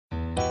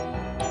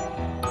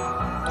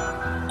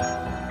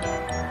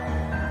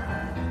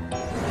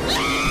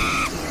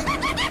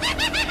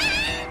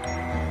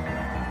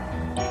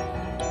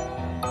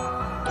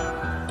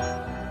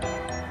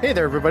Hey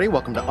there, everybody.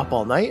 Welcome to Up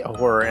All Night, a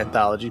horror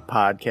anthology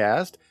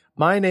podcast.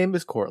 My name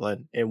is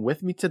Cortland, and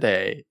with me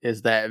today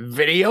is that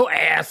video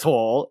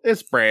asshole.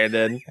 It's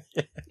Brandon.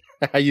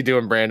 How you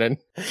doing, Brandon?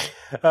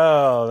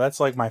 Oh, that's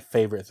like my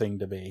favorite thing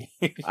to be.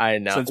 I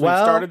know. Since we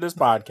started this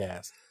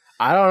podcast.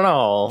 I don't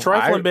know.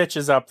 Trifling Bitch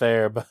is up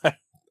there, but...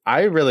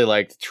 I really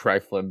liked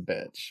Trifling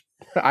Bitch.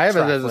 I have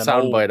it as a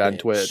soundbite on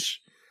Twitch.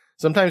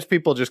 Sometimes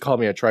people just call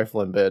me a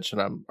trifling bitch,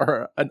 and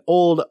or an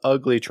old,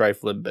 ugly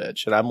trifling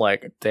bitch, and I'm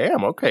like,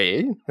 damn,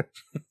 okay.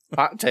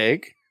 Hot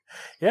take.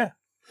 Yeah,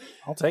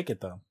 I'll take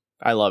it, though.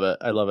 I love it.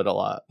 I love it a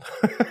lot.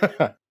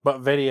 But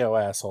video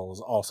asshole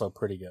is also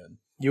pretty good.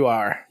 You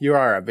are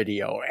a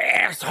video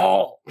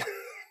asshole.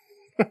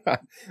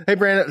 Hey,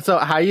 Brandon, so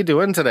how you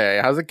doing today?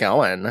 How's it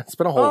going? It's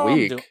been a whole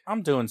week.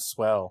 I'm doing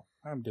swell.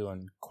 I'm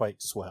doing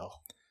quite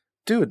swell.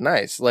 Dude,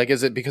 nice. Like,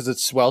 is it because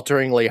it's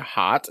swelteringly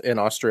hot in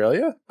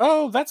Australia?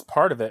 Oh, that's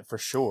part of it for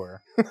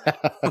sure.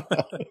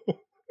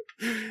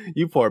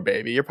 You poor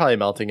baby. You're probably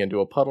melting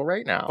into a puddle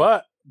right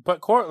now.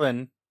 But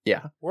Cortland,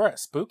 yeah, we're at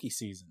spooky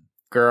season.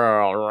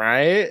 Girl,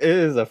 right? It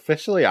is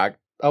officially...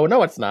 Oh,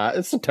 no, it's not.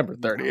 It's September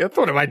 30th.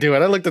 What am I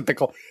doing? I looked at the...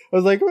 I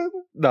was like,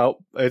 no,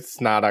 it's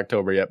not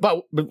October yet.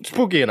 But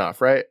spooky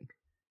enough, right?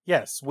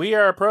 Yes, we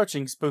are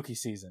approaching spooky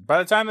season. By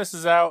the time this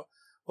is out,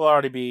 we'll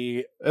already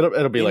be...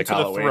 It'll be like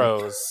Halloween. The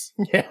throes.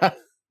 Yeah.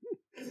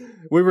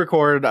 We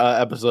record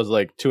episodes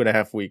like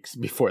 2.5 weeks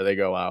before they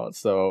go out.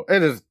 So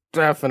it is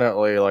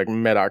definitely like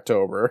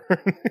mid-October.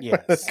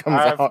 Yes.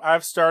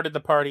 I've started the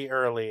party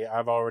early.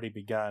 I've already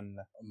begun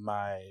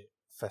my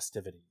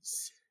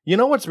festivities. You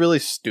know what's really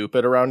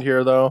stupid around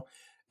here, though,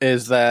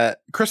 is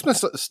that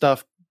Christmas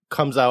stuff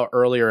comes out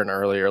earlier and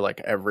earlier, like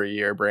every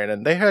year,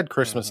 Brandon. They had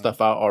Christmas stuff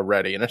out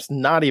already, and it's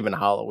not even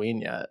Halloween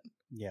yet.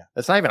 Yeah.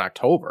 It's not even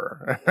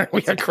October.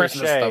 We had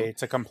Christmas stuff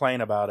to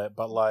complain about it,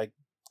 but, like,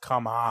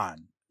 come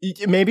on.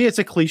 Maybe it's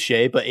a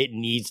cliche, but it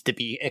needs to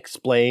be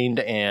explained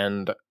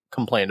and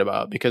complained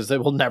about because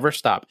it will never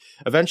stop.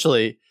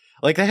 Eventually,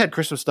 like, they had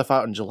Christmas stuff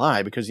out in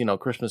July because, you know,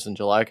 Christmas in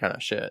July kind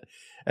of shit.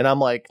 And I'm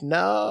like,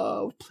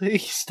 no,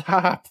 please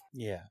stop.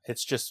 Yeah,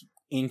 it's just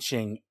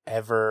inching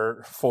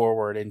ever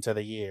forward into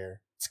the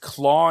year. It's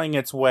clawing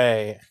its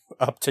way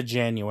up to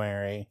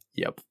January.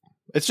 Yep.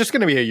 It's just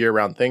going to be a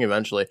year-round thing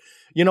eventually.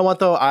 You know what,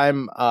 though?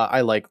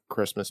 I like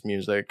Christmas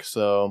music,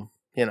 so,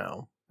 you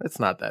know, it's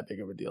not that big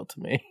of a deal to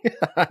me.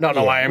 I don't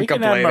know why I'm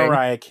complaining. We can have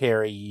Mariah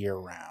Carey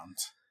year-round.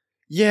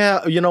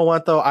 Yeah, you know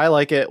what, though? I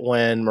like it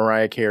when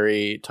Mariah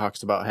Carey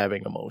talks about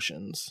having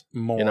emotions.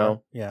 More, you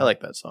know? Yeah. I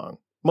like that song.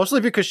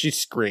 Mostly because she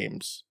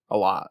screams a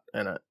lot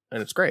in it,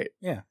 and it's great.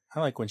 Yeah,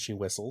 I like when she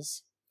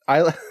whistles.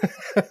 I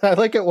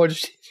like it when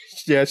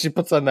she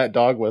puts on that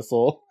dog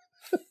whistle.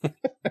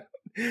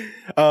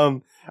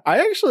 I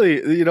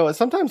actually, you know,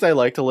 sometimes I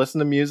like to listen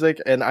to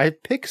music, and I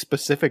pick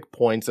specific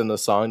points in the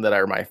song that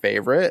are my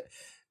favorite,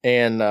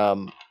 and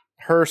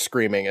her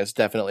screaming is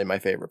definitely my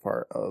favorite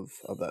part of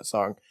that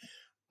song.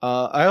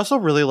 I also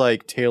really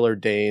like Taylor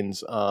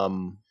Dayne's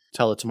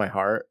 "Tell It to My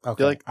Heart." Okay.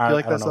 Do you like I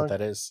that don't song? know what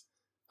that is.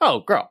 Oh,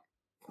 girl.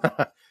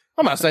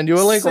 I'm gonna send you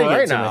a link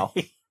right now.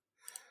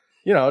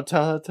 You know,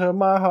 tell it to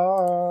my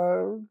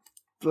heart,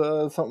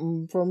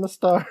 something from the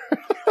start.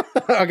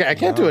 Okay, I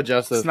can't do it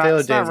justice.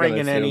 It's not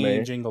ringing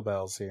any jingle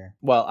bells here.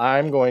 Well,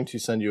 I'm going to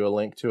send you a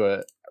link to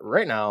it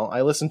right now.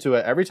 I listen to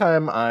it every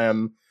time I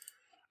am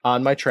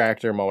on my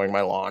tractor mowing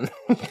my lawn.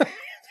 All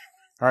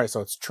right,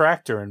 so it's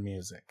tractor and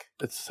music.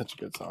 It's such a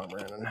good song,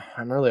 Brandon.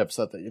 I'm really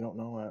upset that you don't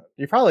know it.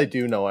 You probably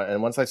do know it,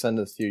 and once I send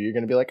this to you, you're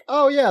going to be like,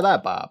 oh yeah,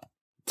 that bop.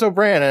 So,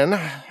 Brandon,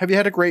 have you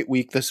had a great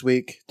week this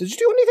week? Did you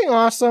do anything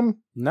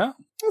awesome? No.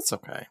 That's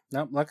okay.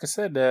 No, like I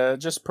said,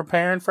 just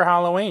preparing for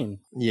Halloween.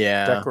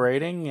 Yeah.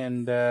 Decorating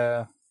and,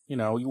 you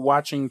know,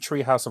 watching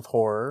Treehouse of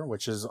Horror,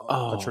 which is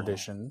a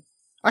tradition.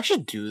 I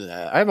should do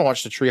that. I haven't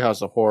watched a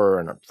Treehouse of Horror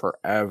in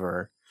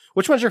forever.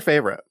 Which one's your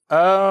favorite?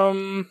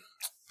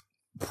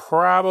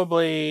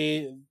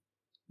 Probably,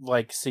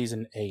 like,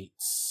 Season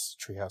 8's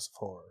Treehouse of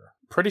Horror.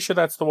 Pretty sure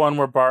that's the one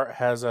where Bart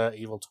has a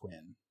evil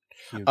twin.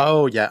 Hugo.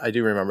 Oh, yeah, I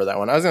do remember that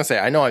one. I was going to say,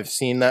 I know I've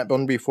seen that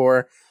one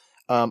before.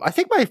 I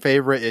think my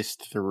favorite is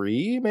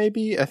 3,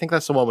 maybe. I think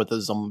that's the one with the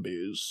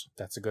zombies.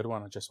 That's a good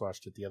one. I just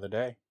watched it the other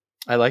day.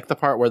 I like the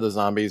part where the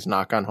zombies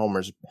knock on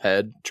Homer's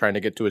head, trying to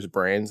get to his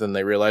brains, and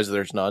they realize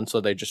there's none, so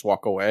they just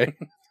walk away.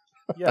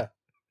 Yeah.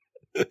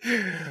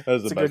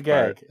 It's a good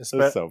gag.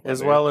 So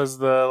as well as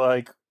the,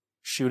 like,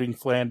 shooting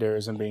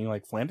Flanders and being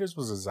like, Flanders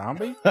was a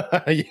zombie?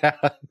 Yeah,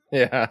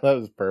 that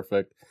was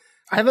perfect.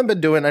 I haven't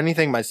been doing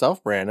anything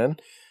myself, Brandon.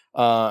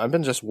 I've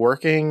been just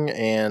working,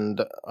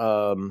 and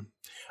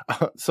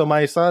so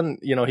my son,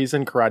 you know, he's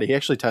in karate. He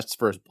actually tests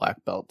for his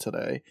black belt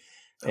today,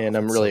 and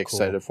I'm really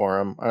excited for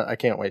him. I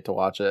can't wait to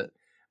watch it.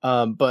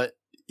 But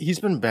he's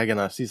been begging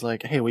us. He's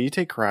like, hey, will you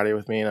take karate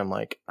with me? And I'm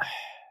like,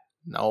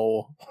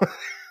 no,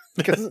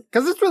 because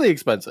it's really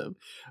expensive.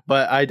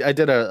 But I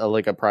did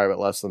a private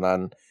lesson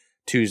on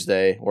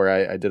Tuesday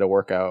where I did a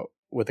workout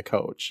with a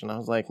coach, and I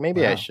was like,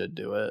 maybe I should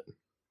do it.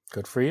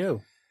 Good for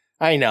you.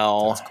 I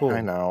know. That's cool.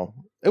 I know.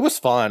 It was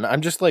fun.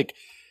 I'm just like,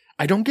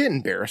 I don't get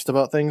embarrassed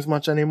about things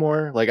much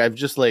anymore. Like I've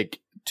just like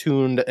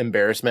tuned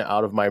embarrassment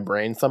out of my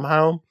brain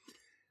somehow.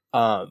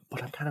 But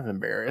I'm kind of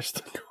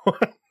embarrassed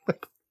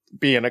like,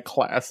 being in a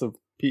class of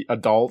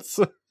adults.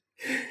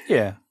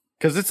 Yeah.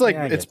 Because it's like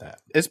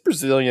it's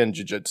Brazilian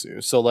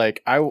jiu-jitsu. So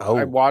like I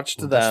watched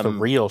them. That's the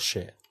real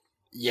shit.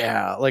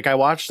 Yeah, like I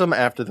watched them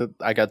after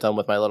I got done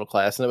with my little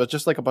class, and it was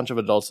just like a bunch of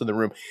adults in the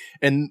room,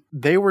 and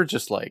they were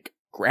just like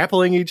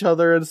grappling each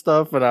other and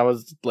stuff. And I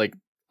was like,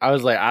 I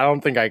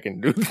don't think I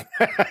can do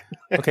that.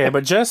 Okay,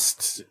 but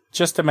just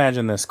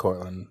imagine this,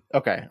 Cortland.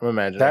 Okay, I'm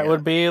imagining that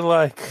would be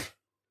like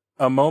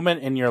a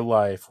moment in your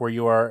life where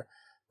you are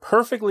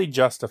perfectly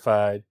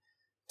justified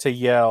to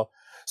yell,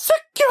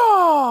 "Secure!"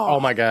 Oh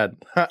my god,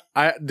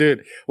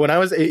 dude! When I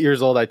was 8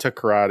 years old, I took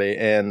karate,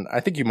 and I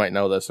think you might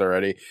know this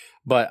already,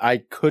 but I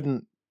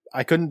couldn't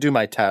do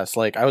my test.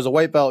 Like I was a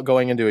white belt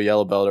going into a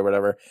yellow belt or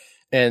whatever,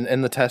 and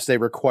in the test they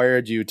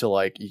required you to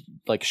like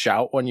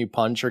shout when you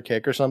punch or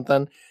kick or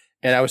something,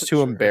 and I was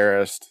too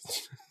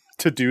embarrassed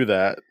to do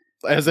that,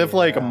 as if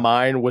like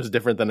mine was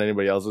different than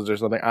anybody else's or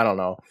something. I don't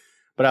know,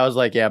 but I was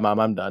like, "Yeah, Mom,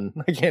 I'm done.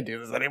 I can't do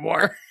this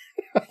anymore.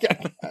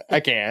 I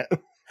can't."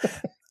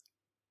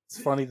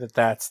 It's funny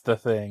that's the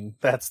thing.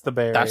 That's the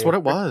barrier. That's what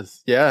it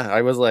was. Yeah,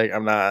 I was like,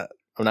 I'm not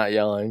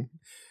yelling.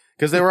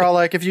 Because they were all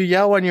like, if you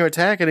yell when you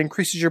attack, it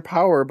increases your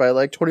power by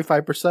like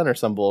 25% or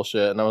some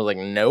bullshit. And I was like,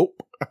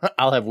 nope,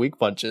 I'll have weak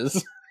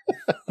punches.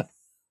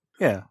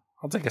 Yeah,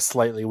 I'll take a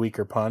slightly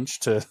weaker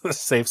punch to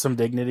save some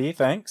dignity.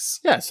 Thanks.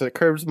 Yeah, so it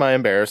curbs my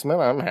embarrassment.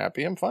 I'm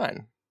happy. I'm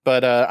fine.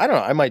 But I don't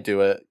know. I might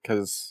do it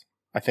because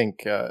I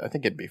think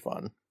it'd be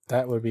fun.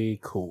 That would be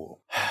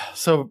cool.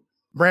 So,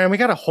 Brandon, we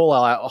got a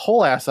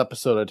whole ass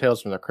episode of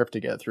Tales from the Crypt to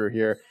get through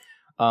here.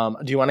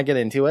 Do you want to get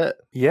into it?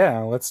 Yeah,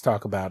 let's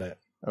talk about it.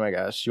 Oh my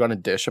gosh, you want to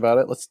dish about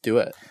it? Let's do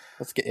it.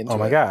 Let's get into it. Oh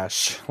my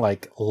gosh,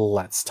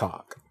 let's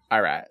talk.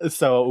 All right,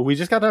 so we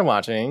just got done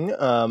watching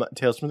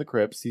Tales from the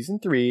Crypt season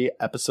 3,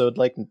 episode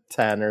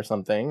 10 or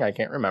something. I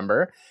can't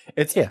remember.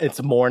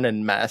 It's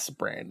Mournin mess,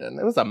 Brandon.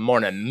 It was a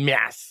Mournin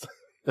mess.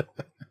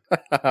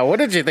 What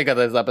did you think of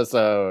this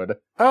episode?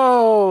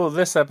 Oh,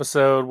 this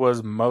episode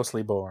was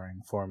mostly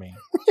boring for me.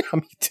 Yeah,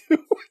 me too.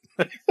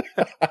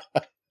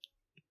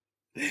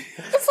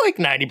 It's like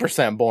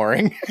 90%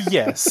 boring.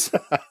 Yes.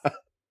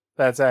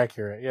 That's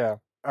accurate, yeah.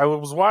 I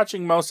was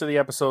watching most of the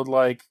episode,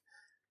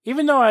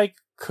 even though I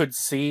could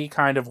see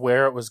kind of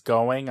where it was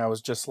going, I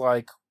was just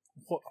like,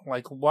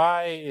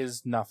 why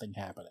is nothing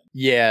happening?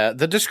 Yeah,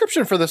 the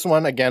description for this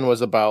one, again,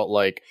 was about,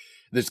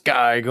 this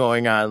guy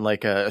going on,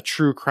 a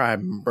true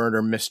crime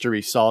murder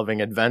mystery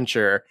solving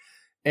adventure,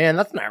 and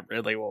that's not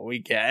really what we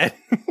get.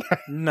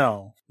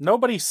 No.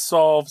 Nobody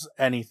solves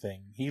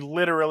anything. He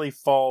literally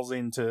falls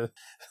into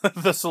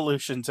the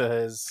solution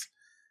to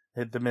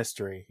the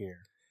mystery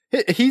here.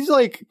 He's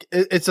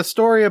it's a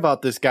story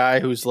about this guy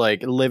who's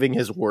living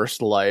his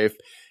worst life.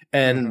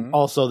 And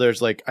also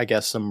there's I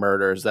guess some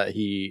murders that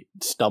he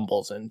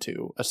stumbles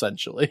into,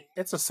 essentially.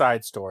 It's a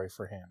side story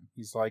for him.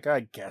 He's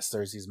I guess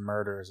there's these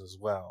murders as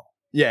well.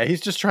 Yeah,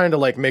 he's just trying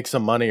to make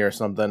some money or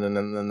something. And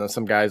then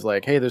some guy's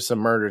like, hey, there's some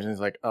murders. And he's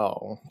like,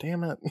 oh,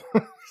 damn it.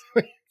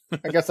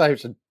 I guess I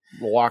should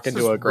walk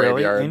into a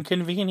graveyard. Really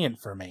inconvenient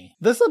for me.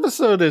 This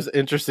episode is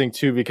interesting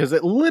too because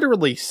it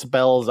literally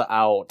spells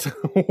out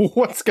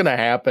what's gonna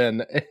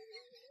happen.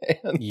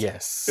 And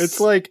yes,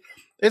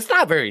 it's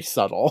not very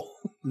subtle.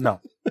 No,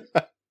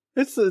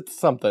 it's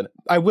something.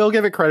 I will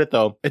give it credit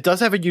though. It does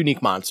have a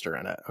unique monster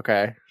in it.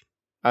 Okay,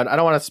 I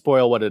don't want to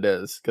spoil what it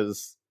is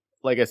because,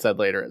 like I said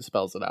later, it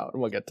spells it out,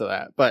 and we'll get to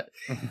that. But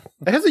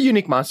it has a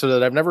unique monster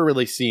that I've never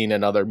really seen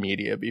in other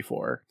media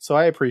before, so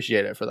I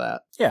appreciate it for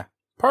that. Yeah,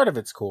 part of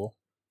it's cool.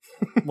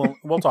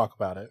 We'll talk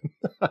about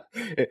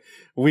it.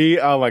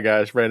 Oh my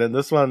gosh, Brandon,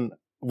 this one,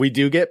 we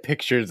do get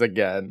pictures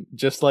again,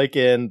 just like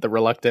in The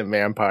Reluctant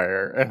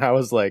Vampire. And I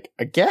was like,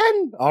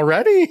 again?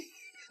 Already?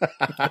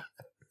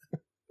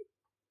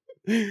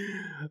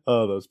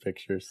 Oh, those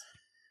pictures.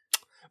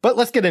 But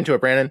let's get into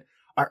it, Brandon.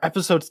 Our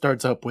episode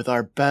starts up with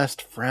our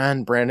best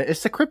friend, Brandon.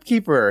 It's the Crypt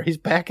Keeper. He's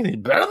back and he's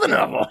better than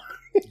ever.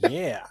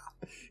 Yeah.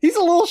 He's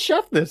a little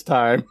chef this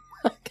time.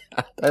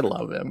 God, I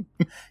love him.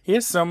 He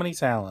has so many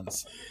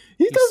talents.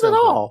 He does it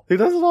all. He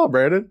does it all,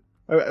 Brandon.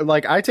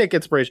 I take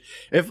inspiration.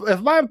 If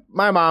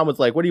my mom was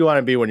like, what do you want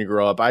to be when you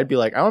grow up? I'd be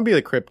like, I want to be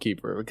the Crypt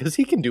Keeper because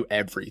he can do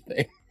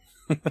everything.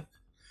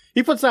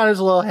 He puts on his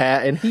little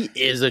hat and he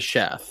is a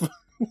chef.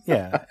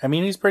 Yeah. I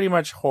mean, he's pretty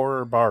much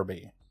horror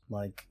Barbie.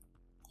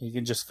 He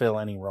can just fill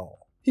any role.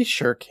 He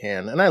sure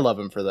can. And I love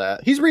him for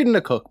that. He's reading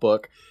a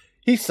cookbook.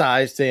 He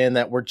sighs, saying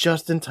that we're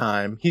just in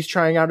time. He's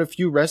trying out a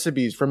few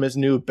recipes from his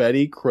new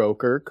Betty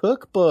Crocker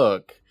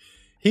cookbook.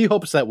 He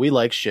hopes that we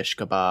like shish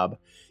kebab.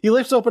 He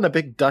lifts open a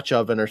big Dutch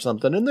oven or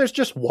something, and there's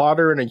just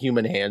water and a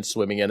human hand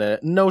swimming in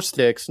it. No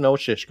sticks, no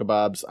shish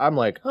kebabs. I'm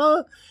like,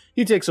 huh?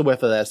 He takes a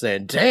whiff of that,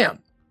 saying, damn,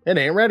 it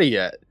ain't ready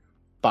yet.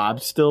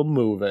 Bob's still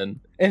moving.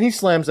 And he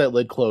slams that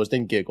lid closed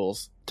and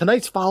giggles.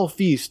 Tonight's foul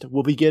feast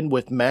will begin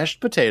with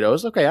mashed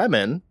potatoes. Okay, I'm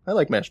in. I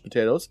like mashed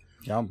potatoes.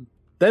 Yum.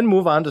 Then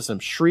move on to some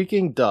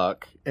shrieking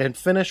duck, and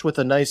finish with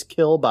a nice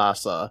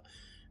kielbasa.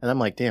 And I'm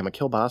like, damn, a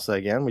kielbasa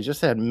again? We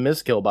just had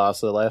Miss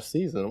Kielbasa last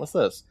season. What's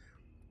this?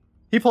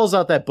 He pulls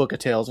out that book of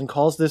tales and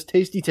calls this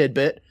tasty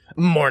tidbit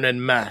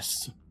Mournin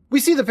Mess. We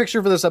see the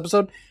picture for this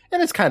episode,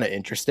 and it's kind of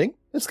interesting.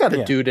 It's got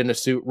a dude in a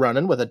suit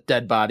running with a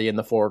dead body in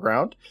the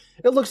foreground.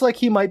 It looks like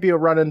he might be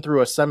running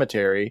through a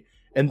cemetery,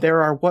 and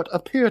there are what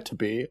appear to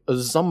be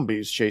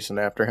zombies chasing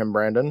after him,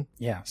 Brandon.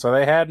 Yeah, so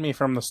they had me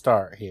from the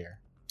start here.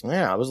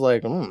 Yeah, I was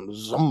like,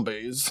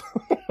 zombies.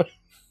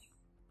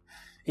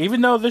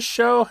 Even though this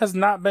show has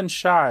not been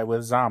shy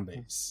with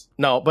zombies.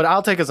 No, but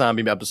I'll take a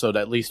zombie episode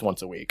at least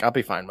once a week. I'll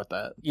be fine with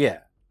that. Yeah,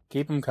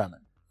 keep them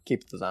coming.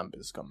 Keep the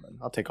zombies coming.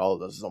 I'll take all of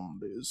the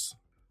zombies.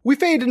 We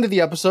fade into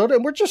the episode,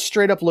 and we're just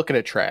straight up looking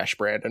at trash,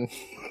 Brandon.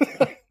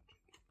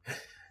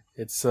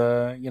 It's,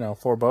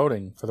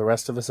 foreboding for the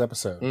rest of this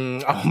episode.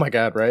 Oh my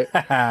god, right?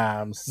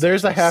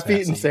 There's a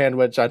half-eaten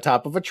sandwich on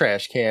top of a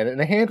trash can,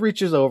 and a hand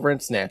reaches over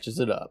and snatches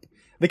it up.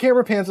 The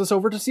camera pans us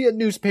over to see a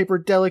newspaper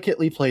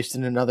delicately placed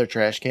in another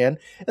trash can,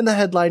 and the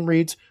headline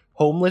reads,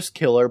 Homeless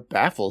Killer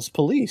Baffles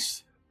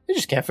Police. They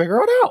just can't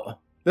figure it out.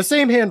 The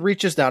same hand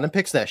reaches down and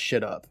picks that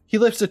shit up. He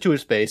lifts it to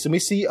his face, and we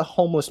see a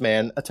homeless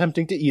man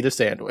attempting to eat a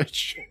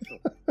sandwich.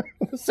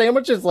 The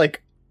sandwich is,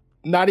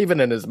 not even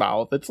in his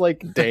mouth. It's,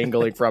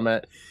 dangling from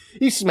it.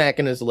 He's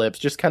smacking his lips,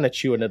 just kind of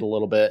chewing it a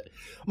little bit.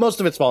 Most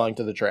of it's falling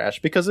to the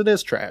trash, because it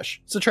is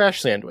trash. It's a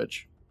trash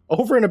sandwich.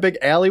 Over in a big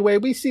alleyway,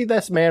 we see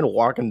this man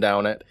walking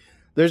down it.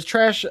 There's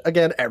trash,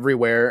 again,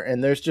 everywhere,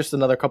 and there's just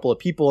another couple of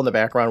people in the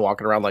background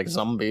walking around like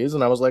zombies,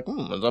 and I was like,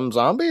 them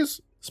zombies?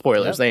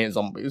 Spoilers, They ain't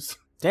zombies.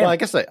 Damn. Well, I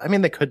guess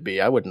they could be.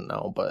 I wouldn't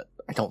know, but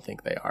I don't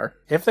think they are.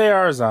 If they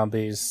are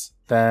zombies,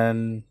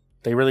 then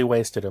they really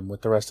wasted them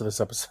with the rest of this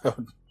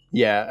episode.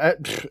 Yeah,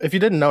 if you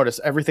didn't notice,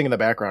 everything in the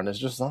background is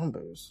just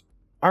zombies.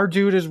 Our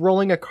dude is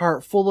rolling a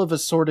cart full of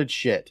assorted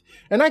shit,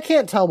 and I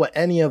can't tell what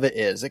any of it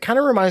is. It kind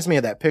of reminds me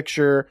of that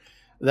picture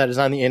that is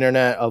on the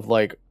internet of,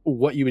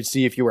 what you would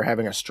see if you were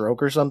having a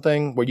stroke or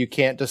something, where you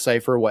can't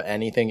decipher what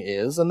anything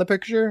is in the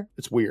picture.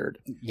 It's weird.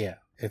 Yeah,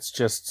 it's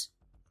just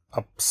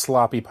a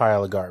sloppy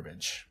pile of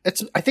garbage.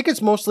 I think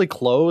it's mostly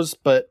clothes,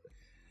 but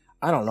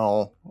I don't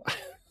know.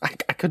 I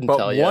couldn't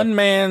tell you. One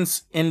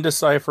man's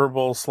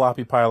indecipherable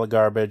sloppy pile of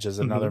garbage is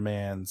another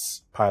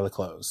man's pile of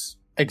clothes.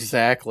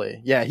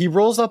 Exactly. Yeah, he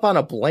rolls up on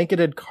a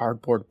blanketed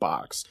cardboard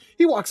box.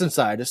 He walks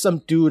inside as some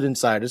dude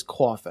inside is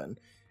coughing.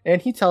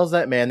 And he tells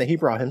that man that he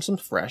brought him some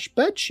fresh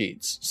bed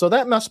sheets. So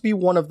that must be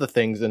one of the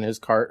things in his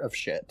cart of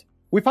shit.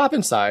 We pop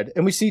inside,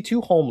 and we see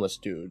two homeless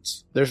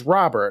dudes. There's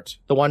Robert,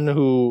 the one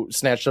who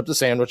snatched up the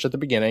sandwich at the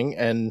beginning,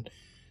 and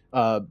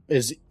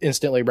is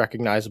instantly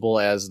recognizable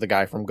as the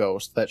guy from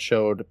Ghost that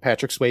showed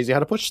Patrick Swayze how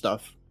to push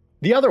stuff.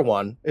 The other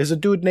one is a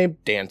dude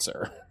named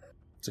Dancer.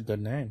 It's a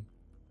good name.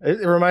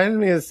 It reminds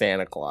me of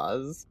Santa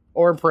Claus.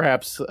 Or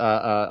perhaps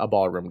a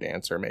ballroom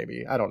dancer,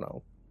 maybe. I don't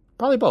know.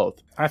 Probably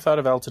both. I thought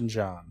of Elton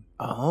John.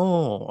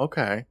 Oh,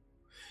 okay.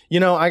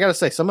 I gotta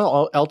say, some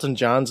of Elton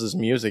John's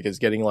music is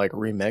getting,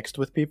 remixed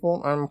with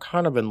people. I'm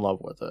kind of in love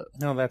with it.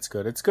 No, that's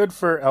good. It's good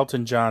for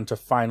Elton John to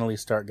finally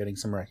start getting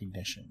some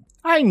recognition.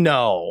 I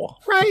know,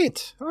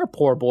 right? Our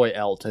poor boy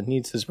Elton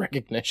needs his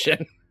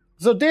recognition.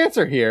 So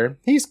Dancer here,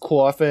 he's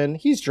coughing,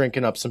 he's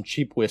drinking up some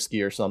cheap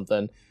whiskey or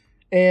something,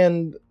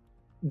 and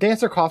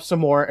Dancer coughs some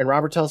more, and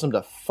Robert tells him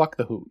to fuck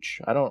the hooch.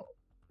 I don't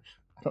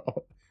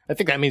know. I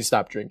think that means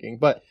stop drinking,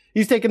 but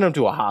he's taking him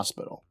to a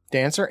hospital.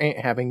 Dancer ain't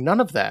having none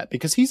of that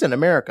because he's in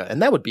America,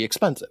 and that would be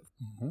expensive.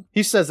 Mm-hmm.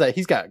 He says that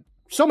he's got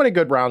so many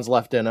good rounds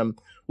left in him.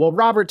 Well,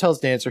 Robert tells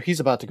Dancer he's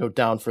about to go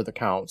down for the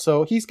count,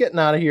 so he's getting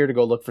out of here to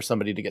go look for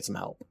somebody to get some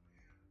help.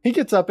 He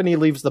gets up and he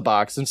leaves the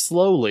box and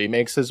slowly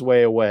makes his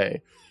way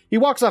away. He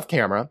walks off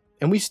camera,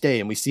 and we stay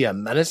and we see a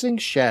menacing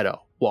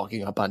shadow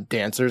walking up on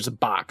Dancer's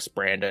box,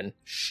 Brandon.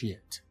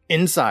 Shit.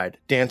 Inside,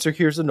 Dancer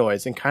hears a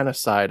noise and kind of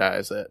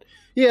side-eyes it.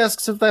 He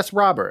asks if that's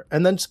Robert,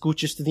 and then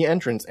scooches to the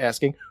entrance,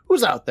 asking,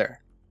 "Who's out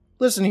there?"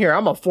 "Listen here,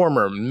 I'm a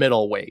former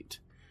middleweight."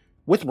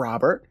 With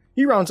Robert,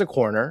 he rounds a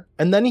corner,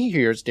 and then he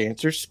hears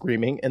Dancer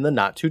screaming in the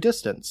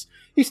not-too-distance.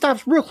 He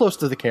stops real close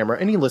to the camera,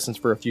 and he listens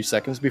for a few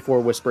seconds before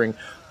whispering,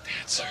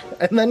 "Dancer,"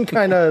 and then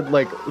kind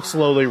of,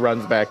 slowly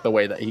runs back the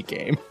way that he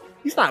came.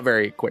 He's not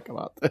very quick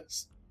about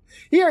this.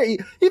 He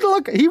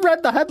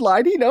read the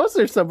headline. He knows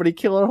there's somebody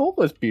killing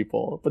homeless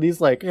people, but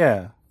he's like,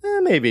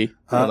 maybe.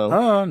 I don't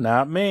know.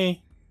 Not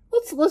me.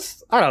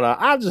 Let's. I don't know.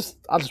 I'll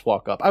just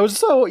walk up. I was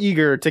so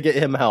eager to get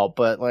him help,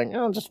 but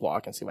I'll just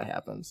walk and see what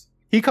happens.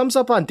 He comes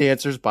up on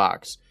Dancer's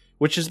box,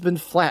 which has been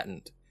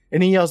flattened,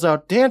 and he yells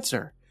out,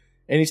 "Dancer!"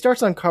 And he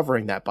starts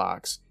uncovering that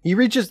box. He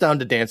reaches down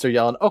to Dancer,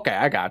 yelling, "Okay,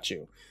 I got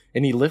you."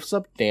 And he lifts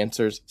up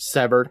Dancer's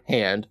severed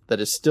hand that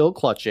is still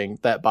clutching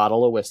that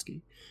bottle of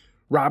whiskey.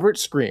 Robert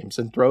screams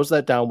and throws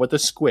that down with a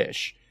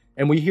squish,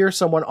 and we hear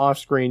someone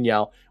off-screen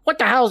yell, "What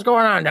the hell's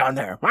going on down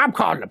there? I'm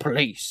calling the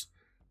police."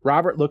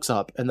 Robert looks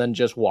up and then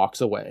just walks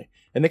away,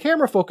 and the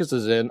camera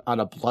focuses in on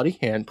a bloody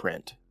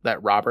handprint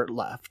that Robert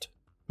left.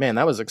 Man,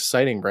 that was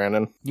exciting,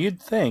 Brandon. You'd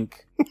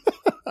think.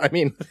 I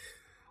mean,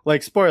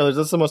 spoilers,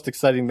 that's the most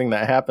exciting thing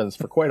that happens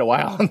for quite a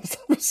while in this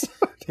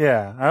episode.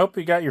 Yeah, I hope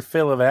you got your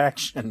fill of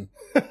action.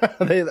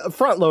 They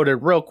front-loaded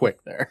real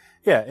quick there.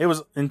 Yeah, it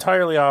was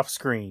entirely off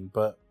screen,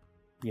 but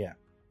yeah,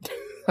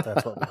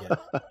 that's what we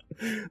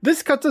get.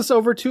 This cuts us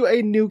over to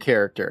a new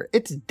character.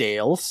 It's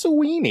Dale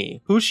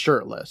Sweeney, who's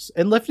shirtless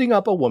and lifting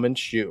up a woman's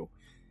shoe.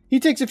 He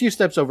takes a few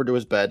steps over to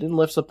his bed and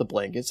lifts up the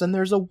blankets, and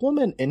there's a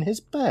woman in his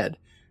bed.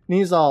 And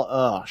he's all,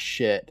 oh,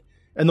 shit.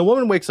 And the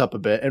woman wakes up a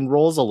bit and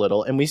rolls a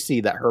little, and we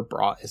see that her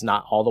bra is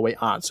not all the way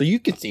on, so you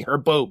can see her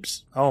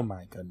boobs. Oh,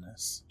 my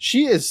goodness.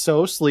 She is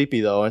so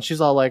sleepy, though, and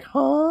she's all like,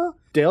 huh?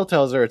 Dale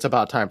tells her it's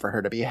about time for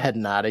her to be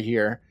heading out of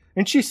here.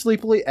 And she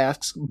sleepily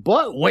asks,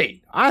 but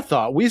wait, I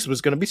thought we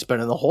was going to be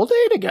spending the whole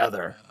day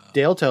together.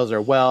 Dale tells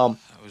her, well...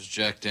 That was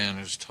Jack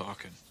Danners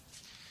talking.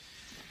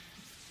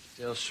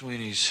 Dale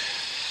Sweeney's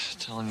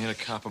telling you to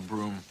cop a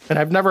broom. And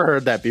I've never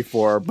heard that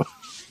before,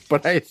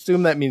 but I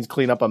assume that means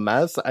clean up a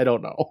mess. I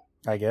don't know.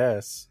 I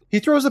guess. He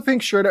throws a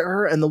pink shirt at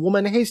her, and the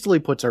woman hastily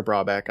puts her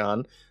bra back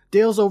on.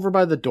 Dale's over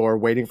by the door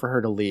waiting for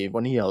her to leave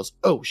when he yells,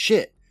 oh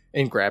shit,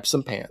 and grabs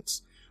some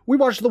pants. We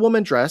watch the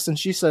woman dress, and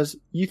she says,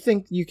 you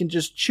think you can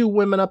just chew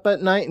women up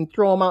at night and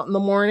throw them out in the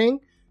morning?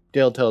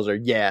 Dale tells her,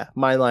 yeah,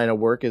 my line of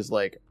work is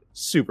like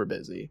super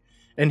busy.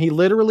 And he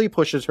literally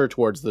pushes her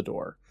towards the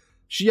door.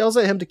 She yells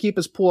at him to keep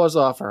his paws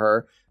off of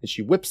her, and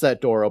she whips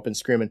that door open,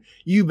 screaming,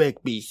 you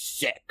make me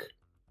sick.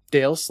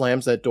 Dale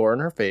slams that door in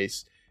her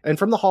face, and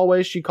from the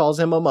hallway, she calls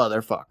him a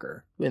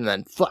motherfucker. And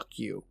then, fuck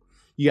you.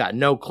 You got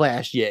no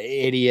class, you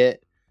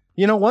idiot.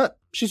 You know what?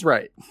 She's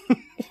right.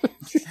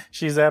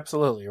 She's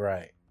absolutely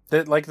right.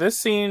 This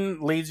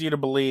scene leads you to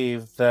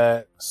believe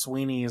that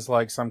Sweeney is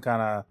like some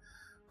kind of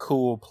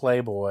cool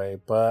playboy,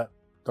 but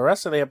the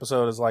rest of the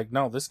episode is like,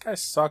 no, this guy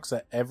sucks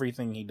at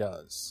everything he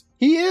does.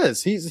 He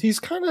is. He's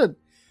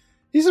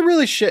a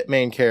really shit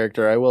main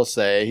character, I will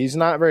say. He's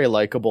not very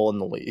likable in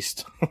the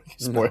least.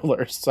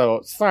 Spoilers.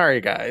 So, sorry,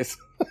 guys.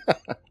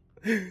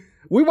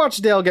 We watch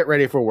Dale get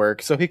ready for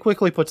work, so he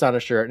quickly puts on a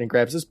shirt and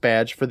grabs his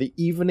badge for the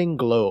Evening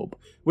Globe,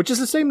 which is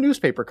the same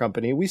newspaper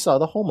company we saw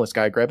the homeless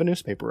guy grab a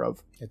newspaper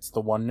of. It's the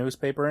one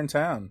newspaper in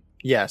town.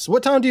 Yes.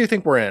 What town do you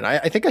think we're in?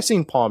 I think I've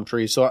seen palm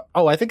trees, so...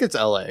 I think it's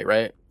L.A.,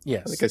 right?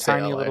 Yes, I think I say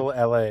tiny LA. little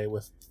L.A.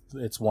 with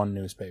its one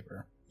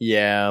newspaper.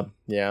 Yeah.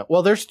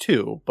 Well, there's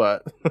two,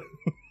 but...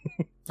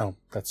 Oh,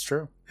 that's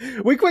true.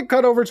 We quick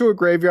cut over to a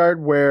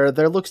graveyard where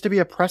there looks to be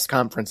a press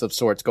conference of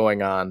sorts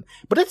going on,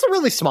 but it's a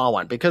really small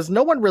one because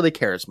no one really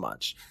cares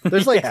much.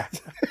 There's like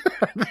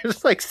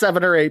there's like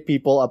 7 or 8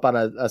 people up on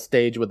a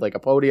stage with like a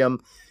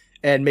podium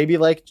and maybe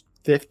like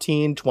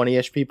 15,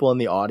 20-ish people in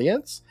the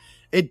audience.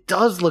 It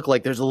does look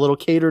like there's a little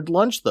catered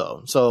lunch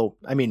though. So,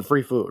 I mean,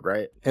 free food,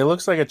 right? It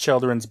looks like a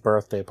children's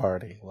birthday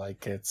party.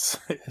 Like it's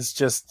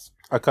just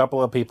a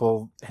couple of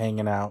people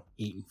hanging out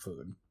eating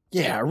food.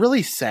 Yeah, a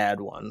really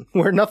sad one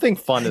where nothing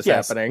fun is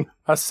happening.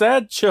 A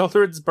sad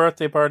children's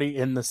birthday party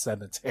in the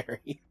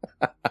cemetery.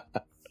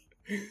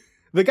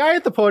 The guy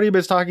at the podium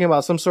is talking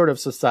about some sort of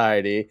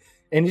society,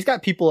 and he's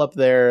got people up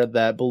there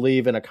that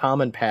believe in a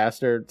common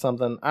past or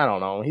something. I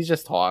don't know. He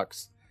just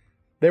talks.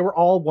 They were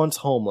all once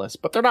homeless,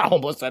 but they're not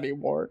homeless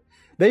anymore.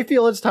 They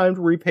feel it's time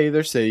to repay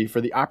their city for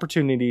the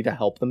opportunity to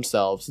help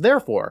themselves.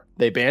 Therefore,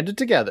 they banded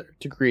together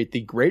to create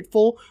the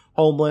Grateful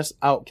Homeless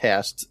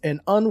Outcasts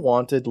and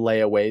Unwanted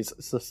Layaways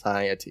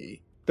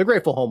Society. The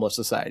Grateful Homeless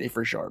Society,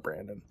 for short,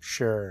 Brandon.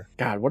 Sure.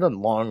 God, what a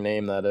long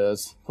name that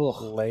is. Ugh.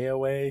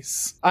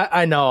 Layaways?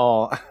 I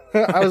know.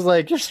 I was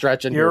like, you're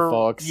stretching here,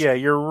 folks. Yeah,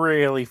 you're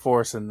really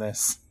forcing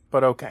this,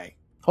 but okay.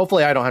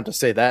 Hopefully I don't have to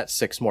say that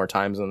 6 more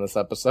times in this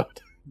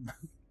episode.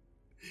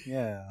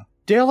 Yeah.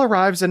 Dale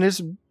arrives in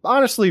his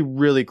honestly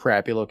really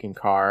crappy looking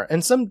car,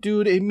 and some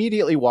dude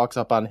immediately walks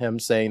up on him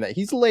saying that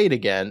he's late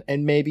again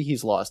and maybe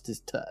he's lost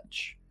his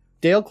touch.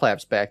 Dale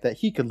claps back that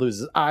he could lose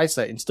his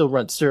eyesight and still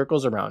run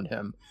circles around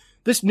him.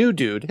 This new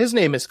dude, his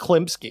name is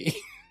Klimpsky.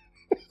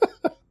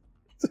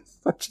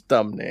 Such a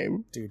dumb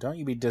name. Dude, don't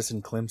you be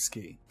dissing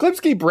Klimpsky.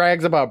 Klimpsky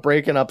brags about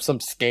breaking up some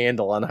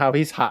scandal on how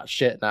he's hot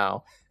shit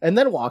now, and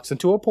then walks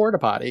into a porta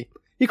potty.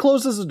 He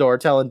closes the door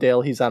telling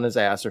Dale he's on his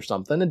ass or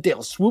something, and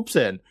Dale swoops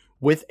in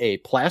with a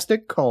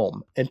plastic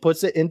comb and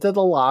puts it into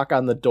the lock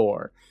on the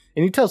door.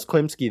 And he tells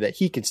Klimpsky that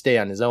he can stay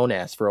on his own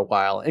ass for a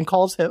while and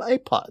calls him a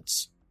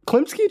putz.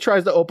 Klimpsky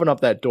tries to open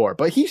up that door,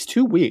 but he's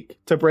too weak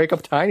to break a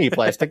tiny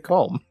plastic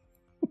comb.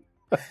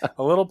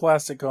 A little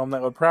plastic comb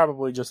that would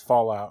probably just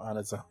fall out on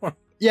its own.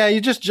 Yeah,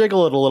 you just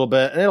jiggle it a little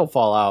bit and it'll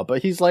fall out,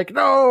 but he's like,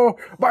 no,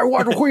 my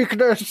one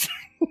weakness.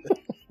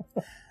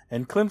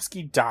 And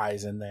Klimpsky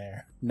dies in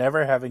there,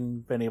 never having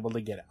been able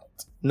to get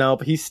out. No,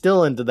 but he's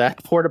still into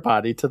that porta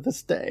potty to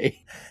this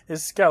day.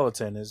 His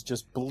skeleton is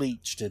just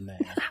bleached in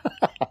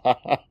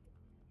there.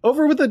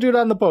 Over with the dude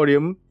on the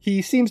podium,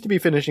 he seems to be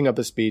finishing up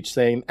his speech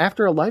saying,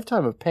 after a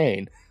lifetime of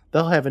pain,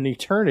 they'll have an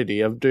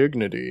eternity of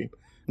dignity.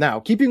 Now,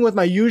 keeping with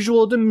my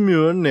usual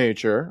demure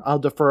nature, I'll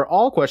defer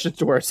all questions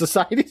to our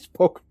society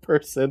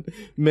spokesperson,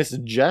 Miss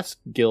Jess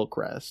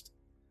Gilchrist.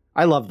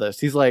 I love this.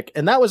 He's like,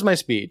 and that was my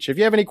speech. If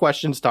you have any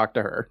questions, talk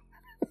to her.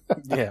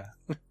 Yeah.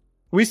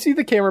 We see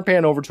the camera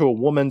pan over to a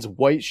woman's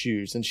white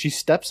shoes, and she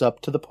steps up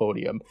to the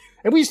podium.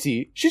 And we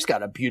see she's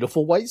got a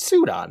beautiful white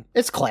suit on.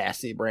 It's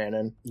classy,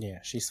 Brandon. Yeah,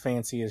 she's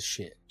fancy as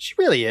shit. She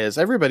really is.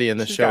 Everybody in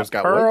this show's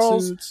got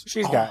pearls, white suits.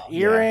 She's got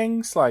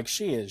earrings. Yeah. Like,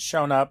 she is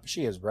shown up.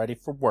 She is ready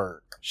for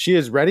work. She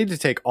is ready to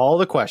take all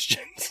the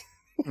questions.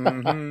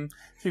 Mm-hmm.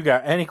 If you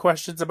got any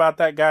questions about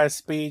that guy's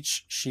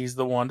speech, she's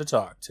the one to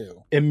talk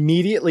to.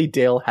 Immediately,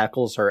 Dale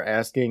heckles her,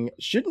 asking,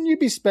 shouldn't you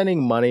be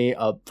spending money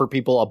for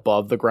people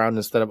above the ground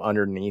instead of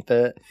underneath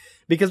it?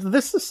 Because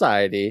this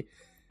society,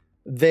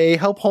 they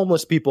help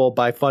homeless people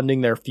by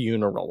funding their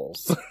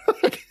funerals.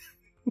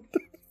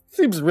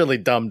 Seems really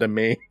dumb to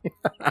me.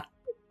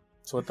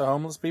 That's what the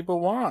homeless people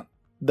want.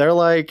 They're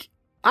like,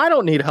 I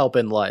don't need help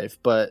in life,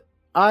 but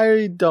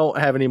I don't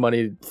have any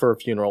money for a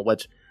funeral,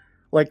 which,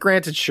 like,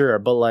 granted, sure,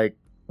 but, like,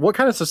 what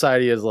kind of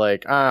society is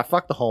like,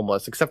 fuck the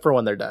homeless, except for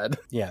when they're dead?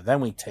 Yeah, then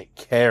we take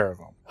care of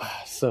them.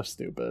 So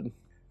stupid.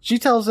 She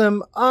tells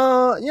him,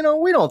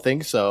 we don't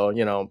think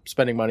so,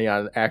 spending money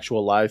on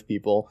actual live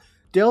people.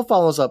 Dale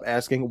follows up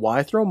asking,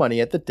 why throw money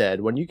at the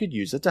dead when you could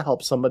use it to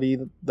help somebody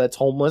that's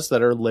homeless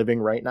that are living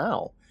right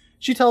now?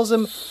 She tells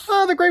him,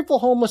 the Grateful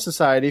Homeless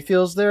Society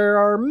feels there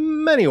are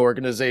many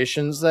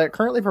organizations that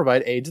currently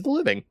provide aid to the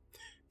living.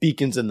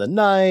 Beacons in the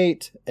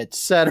Night,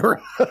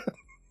 etc.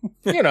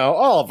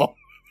 All of them.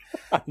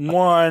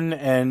 One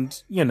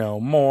and,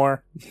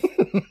 more.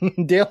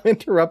 Dale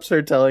interrupts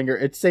her, telling her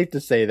it's safe to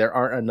say there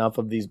aren't enough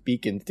of these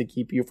beacons to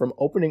keep you from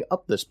opening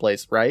up this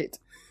place, right?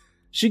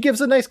 She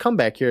gives a nice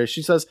comeback here.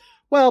 She says,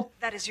 well...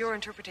 that is your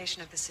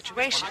interpretation of the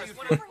situation.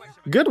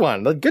 Good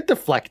one. Good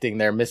deflecting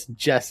there, Miss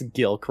Jess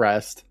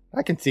Gilchrist.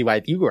 I can see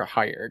why you were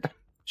hired.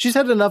 She's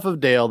had enough of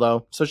Dale,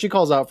 though, so she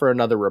calls out for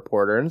another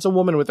reporter, and it's a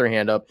woman with her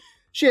hand up.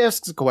 She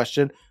asks a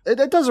question.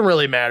 It doesn't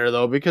really matter,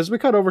 though, because we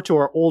cut over to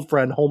our old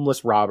friend,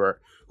 homeless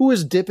Robert, who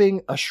is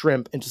dipping a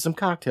shrimp into some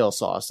cocktail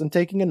sauce and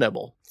taking a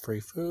nibble. Free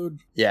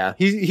food. Yeah,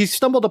 he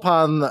stumbled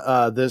upon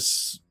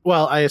this.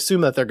 Well, I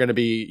assume that they're going to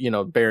be,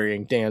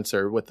 burying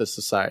Dancer with the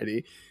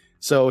society.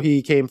 So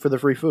he came for the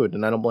free food,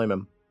 and I don't blame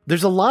him.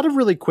 There's a lot of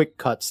really quick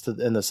cuts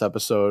in this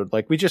episode.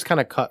 Like, we just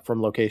kind of cut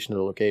from location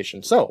to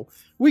location. So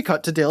we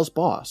cut to Dale's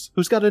boss,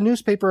 who's got a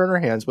newspaper in her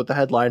hands with the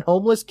headline,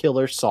 Homeless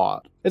Killer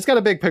Sought. It's got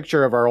a big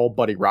picture of our old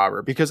buddy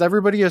Robert, because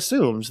everybody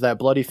assumes that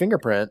bloody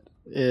fingerprint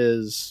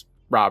is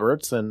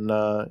Robert's, and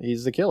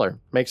he's the killer.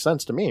 Makes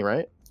sense to me,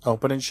 right?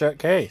 Open and shut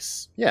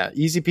case. Yeah,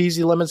 easy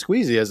peasy lemon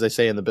squeezy, as they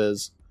say in the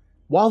biz.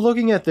 While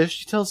looking at this,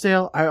 she tells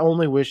Dale, I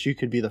only wish you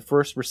could be the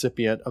first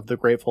recipient of the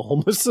Grateful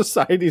Homeless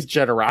Society's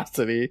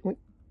generosity.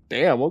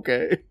 Damn,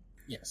 okay.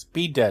 Yes,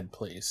 be dead,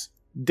 please.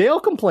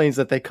 Dale complains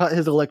that they cut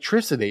his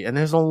electricity and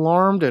his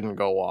alarm didn't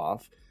go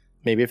off.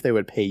 Maybe if they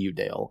would pay you,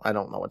 Dale. I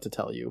don't know what to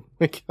tell you.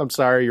 I'm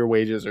sorry, your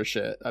wages are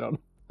shit. I don't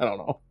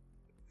know.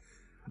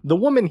 The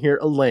woman here,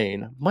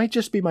 Elaine, might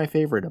just be my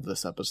favorite of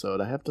this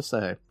episode, I have to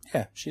say.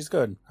 Yeah, she's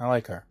good. I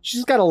like her.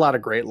 She's got a lot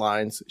of great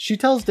lines. She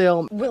tells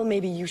Dale, well,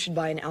 maybe you should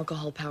buy an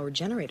alcohol-powered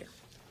generator.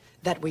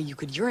 That way you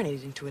could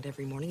urinate into it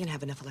every morning and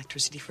have enough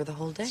electricity for the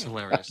whole day. It's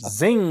hilarious.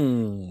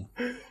 Zing!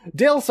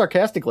 Dale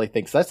sarcastically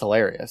thinks that's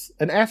hilarious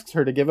and asks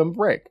her to give him a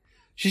break.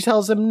 She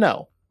tells him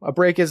no. A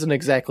break isn't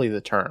exactly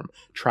the term.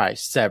 Try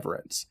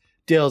severance.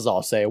 Dale's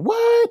all say,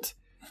 what?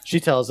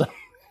 She tells him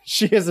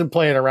she isn't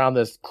playing around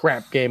this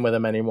crap game with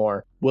him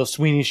anymore. Will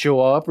Sweeney show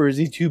up, or is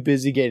he too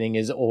busy getting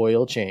his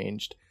oil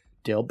changed?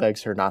 Dale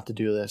begs her not to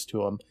do this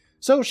to him.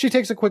 So she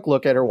takes a quick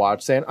look at her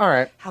watch, saying, all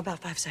right. How about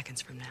 5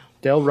 seconds from now?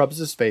 Dale rubs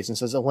his face and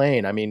says,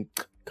 Elaine,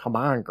 come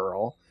on,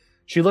 girl.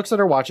 She looks at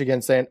her watch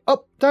again, saying,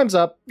 oh, time's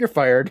up. You're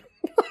fired.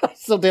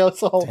 So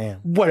Dale's all,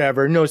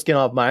 whatever, no skin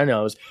off my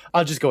nose.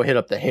 I'll just go hit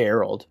up the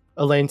Herald.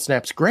 Elaine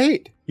snaps,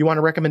 great. You want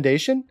a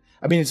recommendation?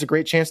 It's a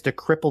great chance to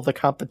cripple the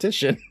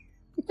competition.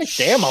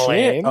 Damn,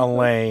 Elaine.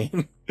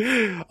 Elaine.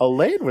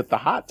 Elaine with the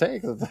hot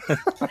takes.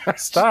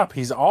 Stop.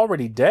 He's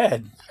already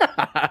dead.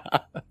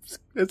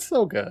 It's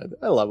so good.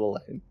 I love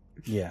Elaine.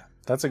 Yeah,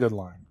 that's a good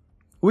line.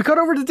 We cut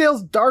over to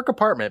Dale's dark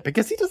apartment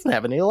because he doesn't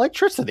have any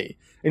electricity.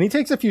 And he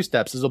takes a few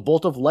steps as a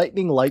bolt of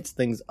lightning lights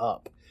things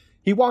up.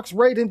 He walks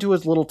right into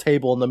his little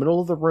table in the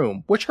middle of the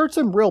room, which hurts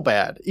him real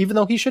bad, even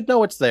though he should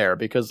know it's there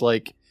because,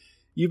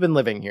 you've been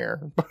living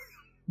here.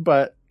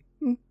 But,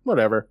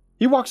 whatever.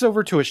 He walks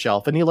over to a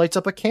shelf and he lights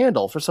up a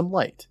candle for some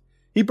light.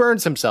 He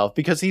burns himself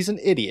because he's an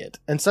idiot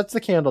and sets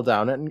the candle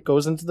down and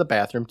goes into the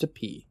bathroom to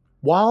pee.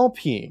 While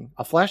peeing,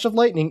 a flash of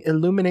lightning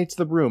illuminates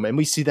the room and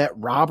we see that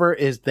Robert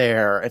is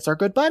there. It's our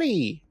good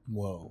buddy.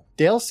 Whoa.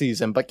 Dale sees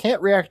him but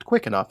can't react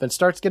quick enough and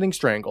starts getting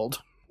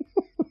strangled.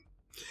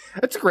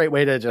 It's a great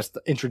way to just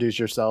introduce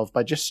yourself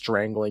by just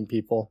strangling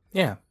people.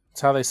 Yeah, it's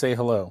how they say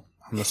hello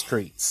on the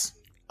streets.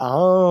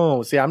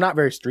 Oh, see, I'm not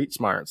very street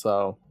smart,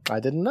 so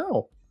I didn't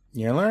know.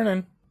 You're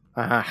learning.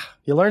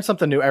 You learn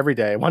something new every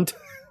day.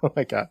 Oh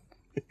my God.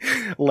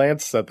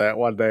 Lance said that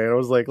one day, and I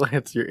was like,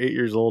 Lance, you're 8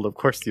 years old. Of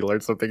course you learn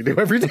something new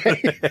every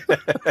day.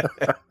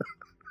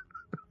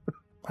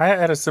 I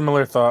had a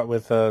similar thought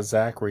with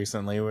Zach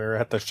recently. We were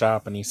at the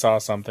shop and he saw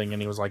something and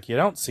he was like, you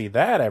don't see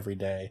that every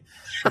day.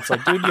 It's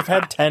like, dude, you've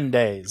had 10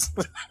 days.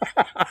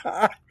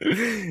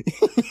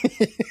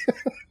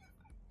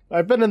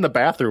 I've been in the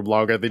bathroom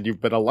longer than you've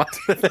been alive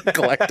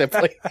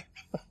collectively.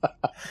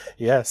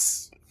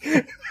 Yes.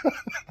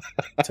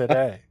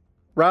 Today.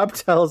 Rob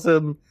tells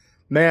him,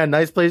 man,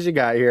 nice place you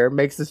got here.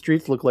 Makes the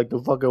streets look like the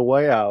fucking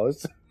White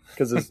House.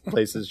 Because this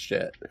place is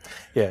shit.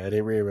 Yeah,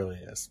 it really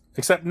is.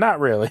 Except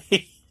not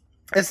really.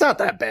 It's not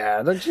that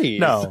bad. Jeez.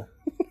 No.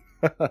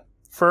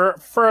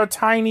 For a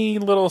tiny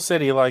little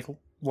city like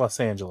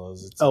Los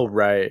Angeles. It's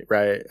right.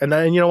 And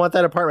then, you know what?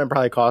 That apartment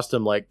probably cost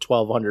him like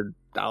 $1,200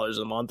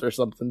 a month or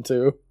something,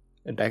 too.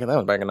 And that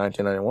was back in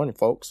 1991,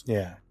 folks.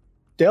 Yeah.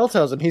 Dale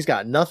tells him he's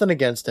got nothing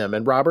against him,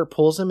 and Robert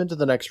pulls him into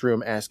the next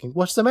room asking,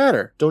 what's the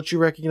matter? Don't you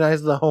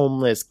recognize the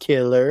homeless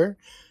killer?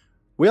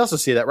 We also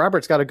see that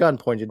Robert's got a gun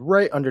pointed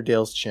right under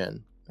Dale's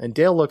chin, and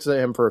Dale looks at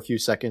him for a few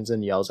seconds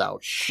and yells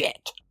out,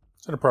 shit.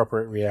 It's an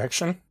appropriate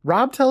reaction.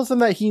 Rob tells him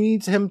that he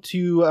needs him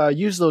to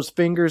use those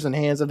fingers and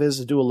hands of his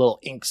to do a little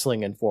ink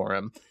slinging for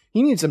him.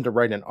 He needs him to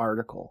write an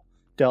article.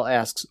 Dale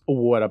asks,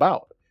 what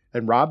about?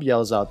 And Rob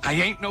yells out, I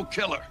ain't no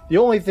killer. The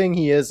only thing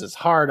he is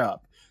hard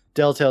up.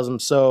 Dale tells him,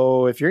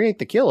 so if you ain't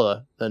the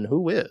killer, then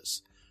who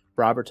is?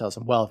 Robert tells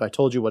him, well, if I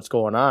told you what's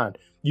going on,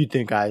 you'd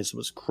think I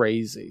was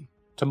crazy.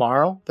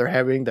 Tomorrow, they're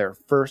having their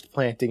first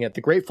planting at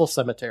the Grateful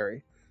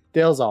Cemetery.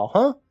 Dale's all,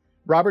 huh?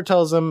 Robert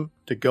tells him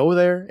to go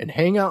there and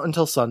hang out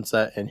until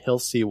sunset, and he'll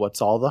see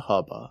what's all the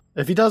hubba.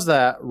 If he does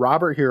that,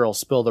 Robert here will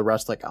spill the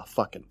rest like a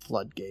fucking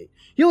floodgate.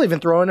 He'll even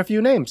throw in a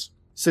few names.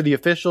 City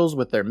officials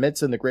with their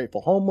mitts and the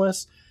Grateful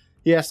Homeless.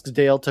 He asks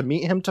Dale to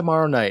meet him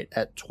tomorrow night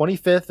at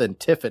 25th and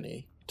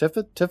Tiffany.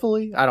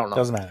 Tivoli? I don't know.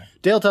 Doesn't matter.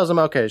 Dale tells him,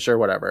 okay, sure,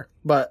 whatever.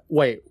 But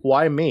wait,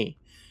 why me?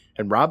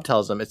 And Rob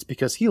tells him it's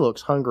because he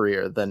looks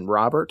hungrier than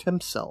Robert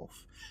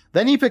himself.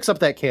 Then he picks up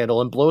that candle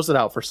and blows it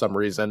out for some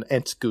reason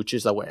and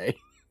scooches away.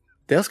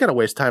 Dale's got to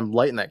waste time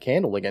lighting that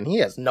candle again. He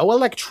has no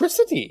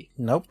electricity.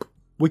 Nope.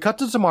 We cut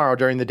to tomorrow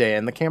during the day,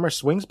 and the camera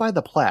swings by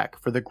the plaque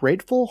for the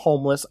Grateful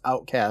Homeless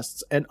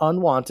Outcasts and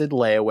Unwanted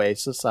Layaway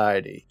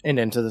Society and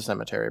into the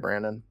cemetery,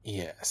 Brandon.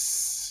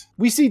 Yes.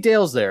 We see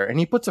Dale's there, and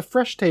he puts a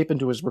fresh tape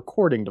into his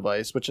recording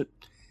device, which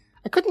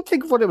I couldn't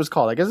think of what it was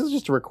called. I guess it's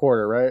just a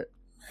recorder, right?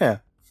 Yeah.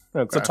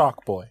 Okay. It's a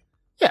talk boy.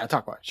 Yeah,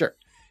 talk boy, sure.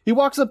 He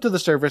walks up to the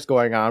service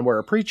going on where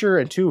a preacher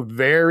and two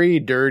very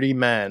dirty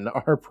men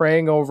are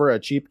praying over a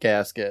cheap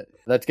casket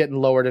that's getting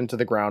lowered into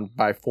the ground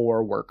by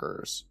 4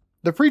 workers.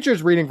 The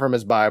preacher's reading from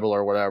his Bible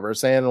or whatever,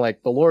 saying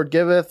like, the Lord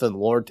giveth and the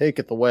Lord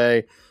taketh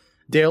away.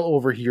 Dale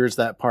overhears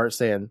that part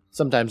saying,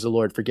 sometimes the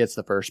Lord forgets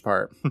the first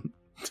part.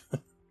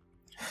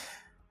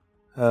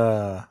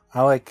 I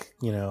like,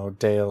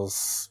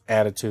 Dale's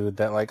attitude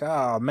that like,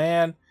 oh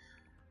man,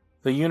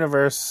 the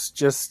universe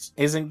just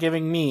isn't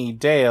giving me,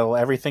 Dale,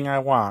 everything I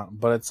want.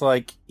 But it's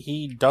like,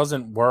 he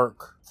doesn't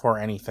work for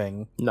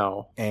anything.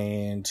 No.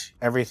 And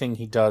everything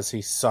he does,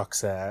 he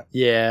sucks at.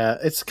 Yeah,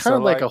 it's kind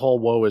of like a whole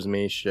woe is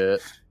me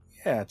shit.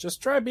 Yeah,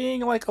 just try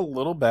being like a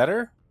little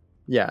better.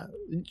 Yeah,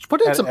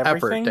 put in some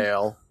everything. effort,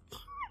 Dale.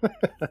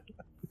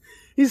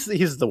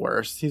 He's the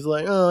worst. He's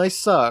like, oh, I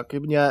suck,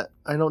 and yet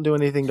I don't do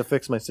anything to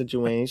fix my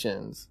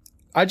situations.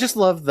 I just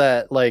love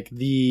that, like,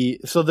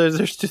 so there's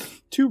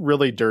just 2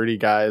 really dirty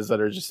guys that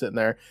are just sitting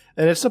there,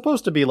 and it's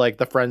supposed to be like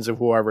the friends of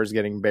whoever's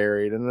getting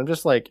buried, and I'm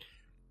just like,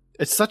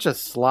 it's such a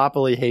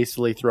sloppily,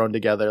 hastily thrown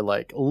together,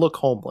 like, look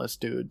homeless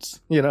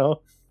dudes,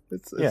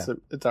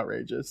 It's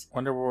outrageous.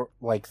 Wonder where,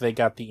 like, they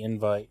got the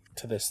invite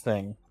to this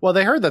thing. Well,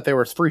 they heard that there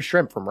was free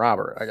shrimp from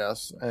Robert, I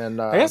guess, and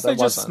I guess they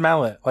just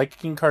smell it,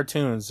 like in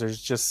cartoons.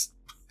 There's just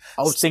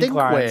stink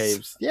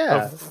waves,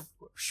 yeah, of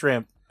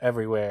shrimp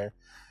everywhere,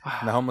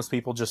 and the homeless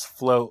people just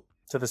float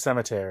to the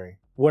cemetery.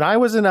 When I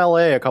was in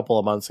LA a couple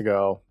of months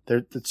ago,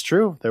 it's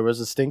true, there was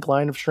a stink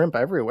line of shrimp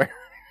everywhere.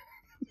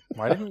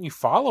 Why didn't you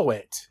follow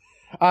it?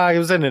 I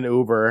was in an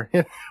Uber.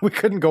 We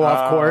couldn't go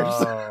off course.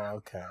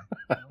 Oh, okay.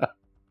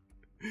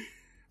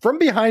 From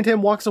behind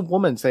him walks a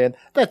woman saying,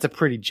 that's a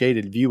pretty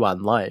jaded view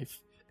on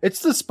life. It's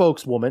the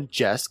spokeswoman,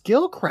 Jess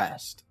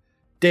Gilchrist.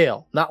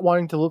 Dale, not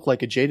wanting to look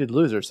like a jaded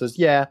loser, says,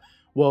 yeah,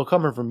 well,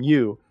 coming from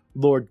you,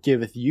 Lord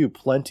giveth you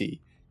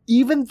plenty.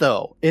 Even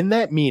though, in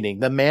that meeting,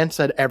 the man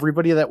said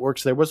everybody that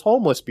works there was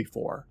homeless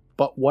before.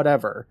 But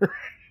whatever.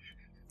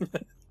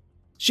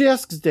 She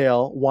asks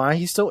Dale why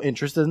he's so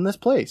interested in this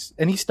place,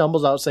 and he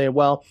stumbles out saying,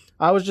 well,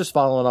 I was just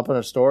following up on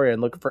a story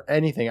and looking for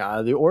anything out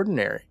of the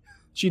ordinary.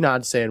 She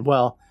nods saying,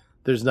 well,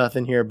 there's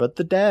nothing here but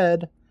the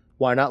dead.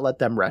 Why not let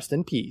them rest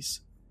in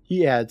peace?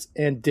 He adds,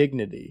 and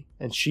dignity.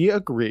 And she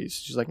agrees.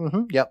 She's like,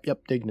 yep,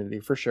 dignity,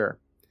 for sure.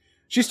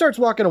 She starts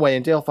walking away,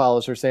 and Dale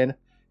follows her, saying,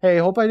 hey,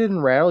 hope I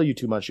didn't rattle you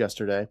too much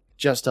yesterday.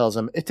 Jess tells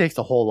him it takes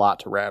a whole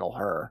lot to rattle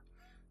her.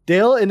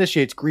 Dale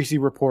initiates greasy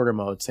reporter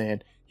mode,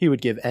 saying he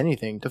would give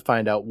anything to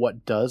find out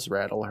what does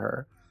rattle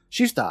her.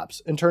 She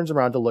stops and turns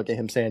around to look at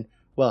him, saying,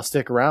 well,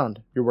 stick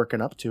around. You're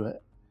working up to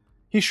it.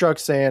 He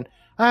shrugs, saying,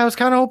 I was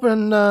kind of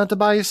hoping to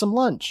buy you some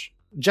lunch.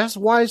 Jess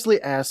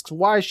wisely asks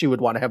why she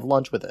would want to have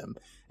lunch with him.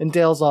 And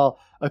Dale's all,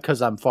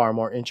 because I'm far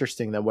more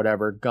interesting than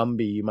whatever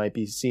Gumby you might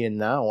be seeing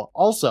now.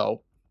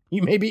 Also,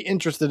 you may be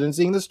interested in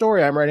seeing the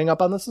story I'm writing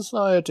up on the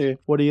Society.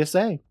 What do you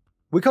say?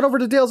 We cut over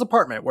to Dale's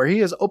apartment, where he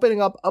is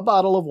opening up a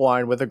bottle of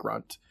wine with a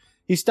grunt.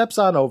 He steps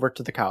on over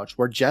to the couch,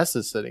 where Jess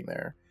is sitting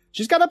there.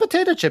 She's got a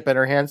potato chip in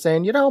her hand,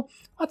 saying,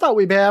 I thought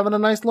we'd be having a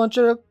nice lunch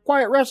at a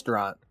quiet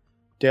restaurant.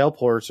 Dale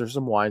pours her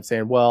some wine,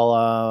 saying,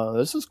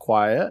 this is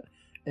quiet,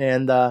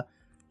 and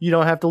you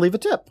don't have to leave a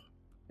tip.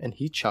 And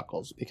he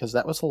chuckles, because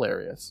that was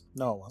hilarious.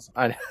 No, it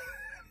wasn't.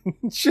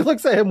 She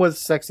looks at him with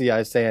sexy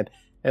eyes, saying,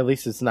 at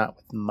least it's not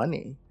with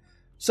money.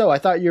 So I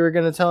thought you were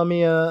going to tell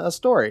me a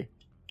story.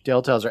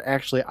 Dale tells her,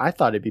 actually, I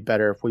thought it'd be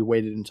better if we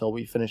waited until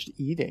we finished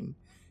eating.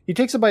 He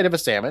takes a bite of a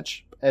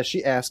sandwich, as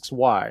she asks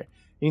why.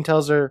 He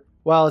tells her,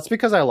 well, it's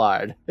because I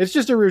lied. It's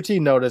just a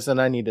routine notice, and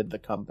I needed the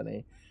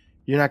company.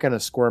 You're not going to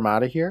squirm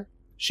out of here?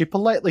 She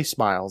politely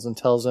smiles and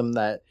tells him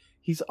that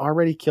he's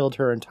already killed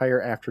her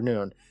entire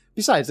afternoon.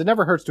 Besides, it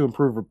never hurts to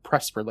improve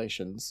press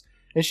relations.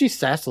 And she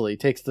sassily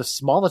takes the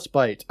smallest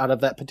bite out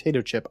of that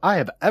potato chip I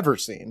have ever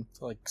seen.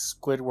 It's like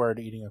Squidward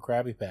eating a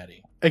Krabby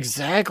Patty.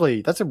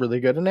 Exactly. That's a really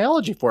good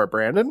analogy for it,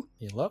 Brandon.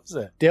 He loves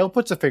it. Dale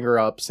puts a finger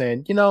up,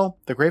 saying,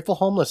 the Grateful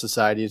Homeless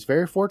Society is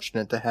very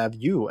fortunate to have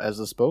you as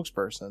the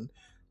spokesperson.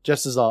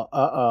 Jess is all,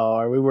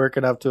 are we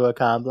working up to a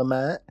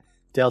compliment?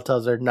 Dale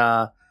tells her,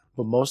 nah,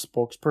 but most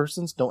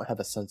spokespersons don't have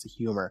a sense of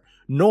humor,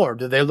 nor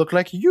do they look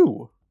like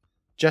you.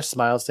 Jess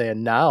smiles,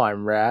 saying, now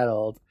I'm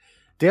rattled.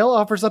 Dale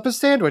offers up his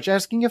sandwich,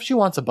 asking if she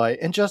wants a bite,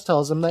 and Jess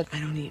tells him that I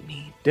don't eat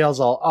meat.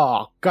 Dale's all,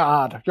 oh,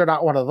 God, you're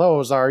not one of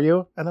those, are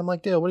you? And I'm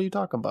like, Dale, what are you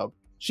talking about?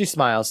 She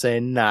smiles,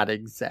 saying, not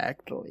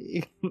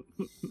exactly.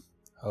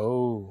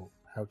 Oh,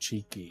 how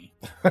cheeky.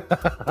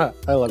 I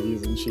love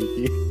using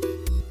cheeky.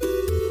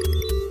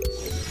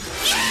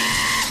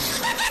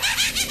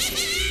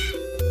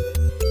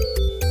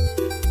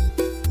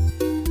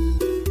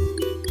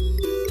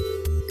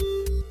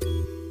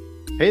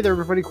 Hey there,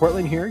 everybody.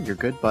 Courtland here, your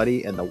good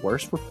buddy and the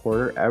worst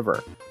reporter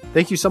ever.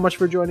 Thank you so much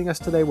for joining us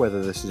today,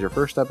 whether this is your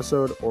first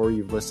episode or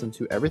you've listened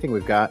to everything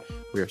we've got.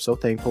 We are so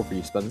thankful for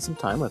you spending some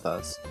time with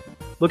us.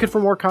 Looking for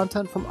more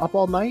content from Up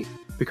All Night?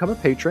 Become a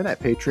patron at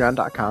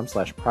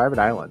patreon.com/Private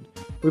Island.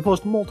 We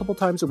post multiple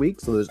times a week,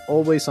 so there's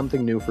always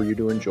something new for you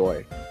to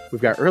enjoy.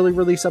 We've got early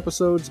release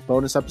episodes,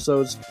 bonus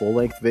episodes,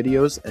 full-length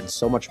videos, and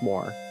so much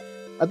more.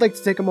 I'd like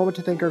to take a moment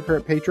to thank our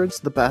current patrons,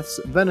 the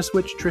Beths, Venice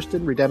Witch,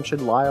 Tristan,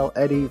 Redemption, Lyle,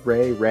 Eddie,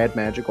 Ray, Rad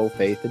Magical,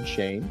 Faith, and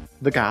Shane,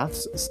 the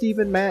Goths,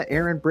 Stephen, Matt,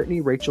 Aaron,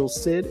 Brittany, Rachel,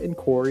 Sid, and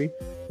Corey,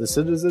 the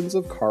citizens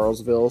of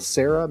Carlsville,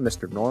 Sarah,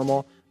 Mr.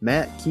 Normal,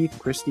 Matt, Keith,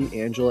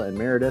 Christy, Angela, and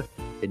Meredith,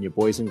 and your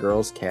boys and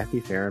girls, Kathy,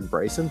 Farron,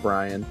 Bryce, and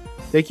Brian.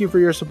 Thank you for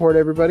your support,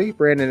 everybody.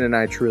 Brandon and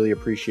I truly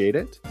appreciate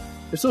it.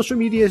 If social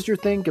media is your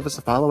thing, give us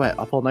a follow at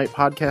Up All Night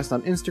Podcast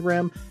on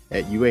Instagram,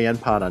 at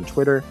UANPod on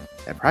Twitter,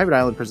 at Private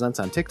Island Presents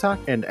on TikTok,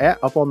 and at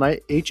Up All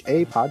Night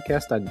HA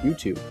Podcast on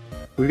YouTube.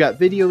 We've got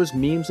videos,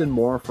 memes, and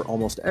more for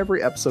almost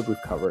every episode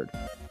we've covered.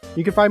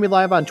 You can find me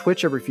live on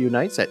Twitch every few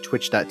nights at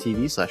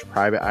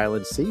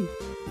twitch.tv/PrivateIslandC.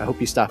 I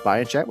hope you stop by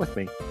and chat with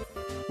me.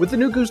 With the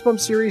new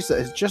Goosebumps series that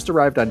has just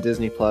arrived on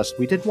Disney+,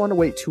 we didn't want to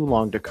wait too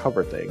long to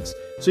cover things,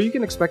 so you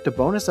can expect a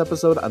bonus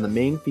episode on the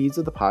main feeds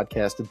of the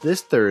podcast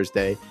this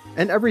Thursday,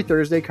 and every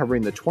Thursday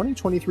covering the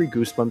 2023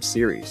 Goosebumps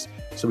series,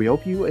 so we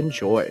hope you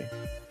enjoy.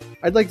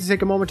 I'd like to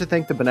take a moment to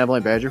thank the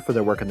Benevolent Badger for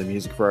their work on the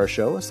music for our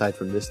show, aside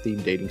from this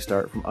theme Dating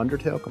Start from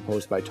Undertale,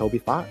 composed by Toby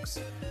Fox.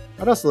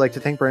 I'd also like to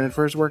thank Brandon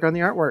for his work on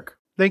the artwork.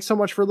 Thanks so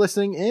much for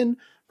listening in.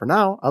 For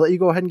now, I'll let you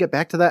go ahead and get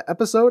back to that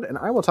episode, and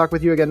I will talk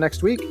with you again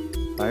next week.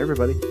 Bye,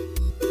 everybody.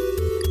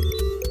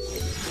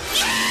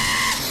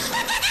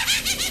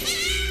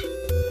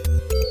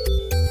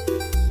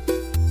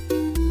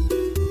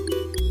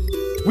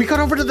 We cut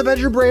over to the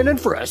bedroom, Brandon,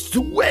 for a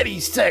sweaty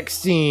sex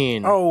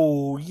scene.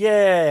 Oh,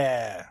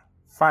 yeah.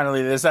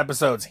 Finally, this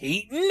episode's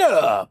heating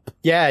up.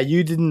 Yeah,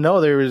 you didn't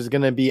know there was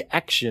going to be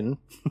action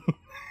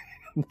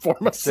in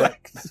form of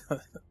sex.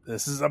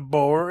 This is a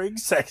boring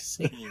sex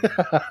scene.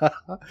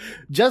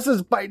 Jess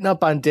is biting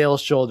up on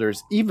Dale's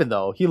shoulders, even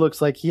though he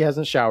looks like he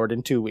hasn't showered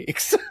in 2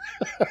 weeks.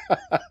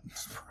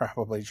 It's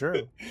probably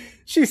true.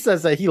 She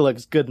says that he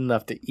looks good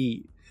enough to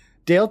eat.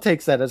 Dale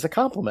takes that as a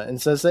compliment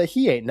and says that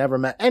he ain't never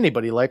met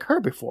anybody like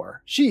her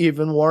before. She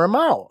even wore him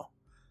out.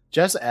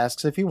 Jess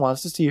asks if he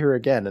wants to see her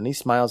again, and he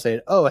smiles, saying,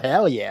 oh,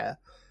 hell yeah.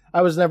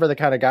 I was never the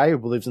kind of guy who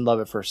believes in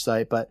love at first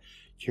sight, but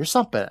you're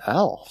something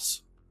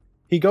else.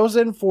 He goes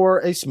in for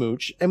a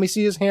smooch, and we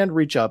see his hand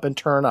reach up and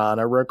turn on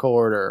a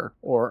recorder,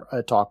 or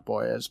a talk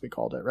boy, as we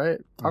called it, right?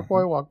 Talk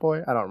boy, walk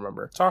boy? I don't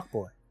remember. Talk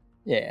boy.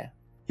 Yeah.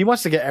 He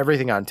wants to get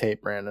everything on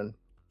tape, Brandon.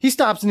 He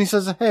stops and he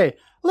says, hey,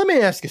 let me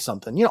ask you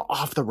something,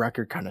 off the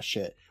record kind of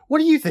shit. What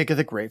do you think of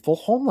the Grateful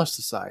Homeless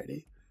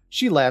Society?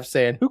 She laughs,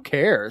 saying, who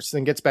cares?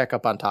 And gets back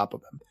up on top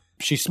of him.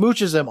 She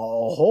smooches him a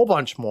whole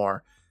bunch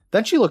more.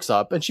 Then she looks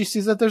up and she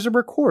sees that there's a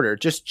recorder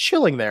just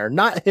chilling there,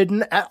 not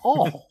hidden at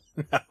all.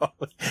 No,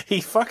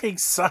 he fucking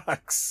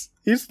sucks.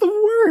 He's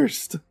the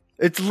worst.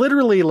 It's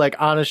literally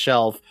like on a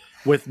shelf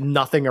with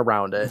nothing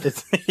around it.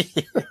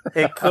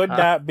 It could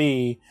not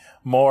be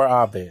more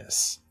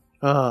obvious.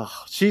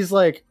 She's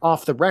like,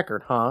 off the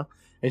record, huh?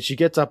 And she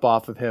gets up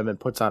off of him and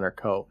puts on her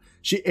coat.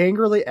 She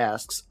angrily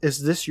asks,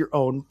 is this your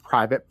own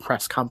private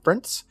press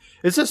conference?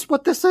 Is this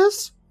what this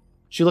is?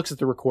 She looks at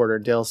the recorder,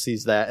 and Dale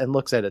sees that and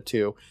looks at it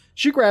too.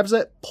 She grabs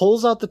it,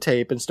 pulls out the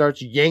tape, and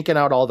starts yanking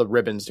out all the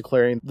ribbons,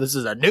 declaring, this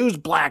is a news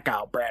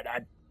blackout,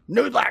 Brandon.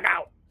 News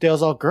blackout.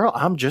 Dale's all, girl,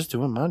 I'm just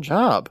doing my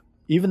job,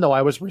 even though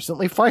I was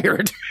recently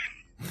fired.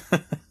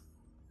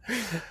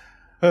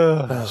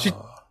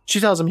 She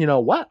tells him, you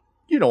know what?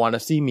 You don't want to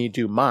see me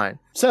do mine.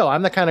 So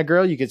I'm the kind of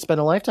girl you could spend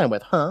a lifetime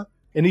with, huh?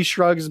 And he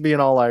shrugs, being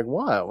all like,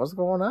 what? What's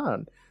going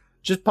on?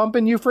 Just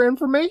pumping you for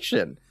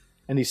information.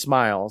 And he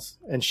smiles,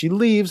 and she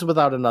leaves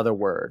without another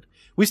word.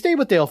 We stay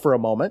with Dale for a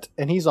moment,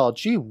 and he's all,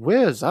 gee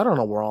whiz, I don't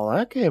know where all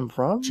that came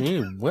from. Gee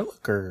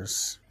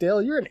willikers.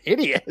 Dale, you're an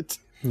idiot.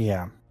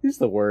 Yeah. He's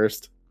the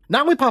worst.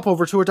 Now we pop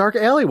over to a dark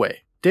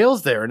alleyway.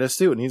 Dale's there in his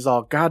suit, and he's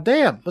all,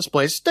 goddamn, this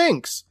place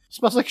stinks.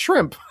 Smells like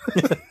shrimp.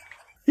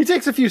 He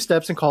takes a few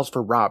steps and calls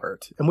for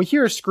Robert, and we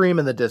hear a scream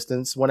in the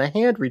distance when a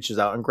hand reaches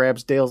out and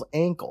grabs Dale's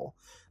ankle.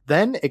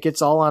 Then it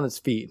gets all on its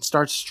feet and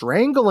starts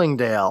strangling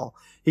Dale.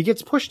 He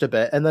gets pushed a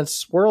bit and then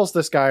swirls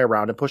this guy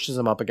around and pushes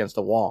him up against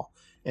the wall.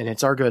 And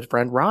it's our good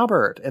friend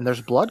Robert, and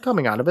there's blood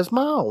coming out of his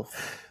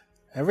mouth.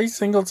 Every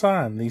single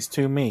time these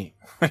two meet,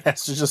 it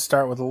has to just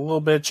start with a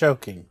little bit of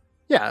choking.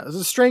 Yeah,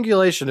 the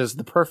strangulation is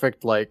the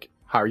perfect, like,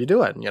 how are you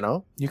doing, you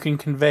know? You can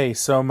convey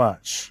so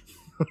much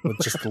with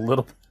just a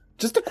little...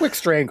 Just a quick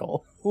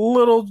strangle.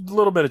 Little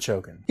bit of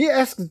choking. He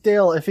asks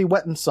Dale if he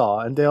went and saw,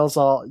 and Dale's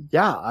all,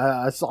 yeah,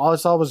 all I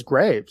saw was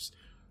graves.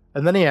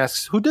 And then he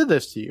asks, who did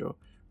this to you?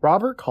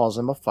 Robert calls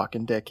him a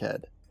fucking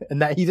dickhead,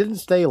 and that he didn't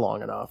stay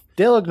long enough.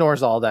 Dale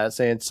ignores all that,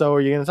 saying, so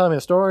are you going to tell me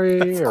a story?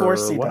 Of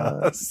course he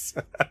does.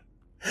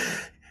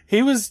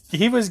 He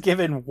was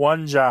given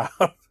one job.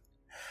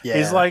 Yeah.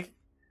 He's like,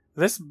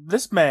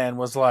 this man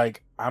was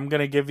like, I'm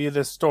going to give you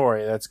this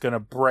story that's going to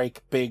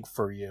break big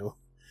for you.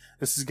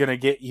 This is going to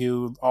get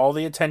you all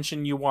the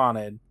attention you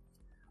wanted.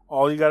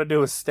 All you got to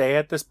do is stay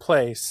at this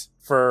place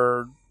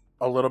for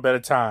a little bit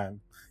of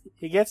time.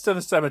 He gets to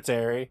the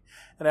cemetery,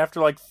 and after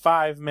like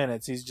 5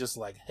 minutes, he's just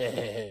like,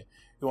 hey,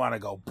 you want to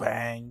go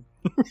bang?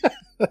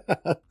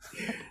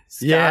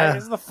 This guy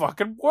is the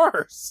fucking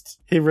worst.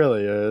 He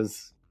really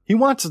is. He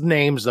wants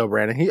names, though,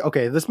 Brandon.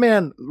 This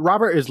man,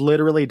 Robert, is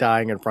literally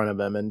dying in front of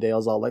him, and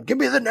Dale's all like, give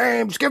me the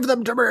names, give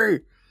them to me.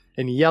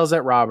 And he yells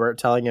at Robert,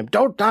 telling him,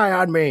 don't die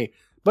on me.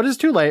 But it's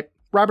too late.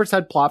 Robert's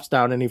head plops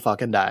down and he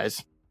fucking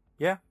dies.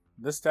 Yeah,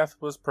 this death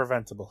was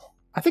preventable.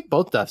 I think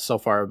both deaths so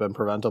far have been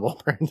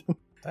preventable, Brandon.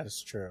 That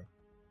is true.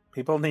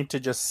 People need to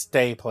just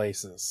stay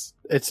places.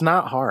 It's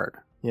not hard,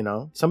 you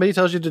know? Somebody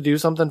tells you to do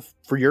something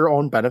for your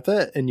own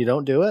benefit and you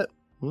don't do it.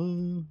 I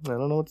don't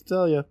know what to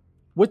tell you.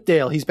 With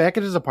Dale, he's back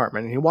at his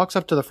apartment and he walks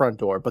up to the front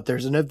door, but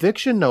there's an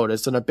eviction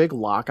notice and a big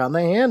lock on the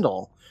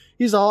handle.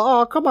 He's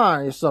all, oh, come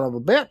on, you son of a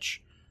bitch.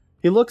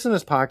 He looks in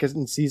his pocket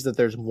and sees that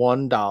there's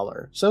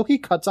 $1, so he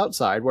cuts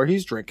outside where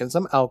he's drinking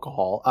some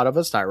alcohol out of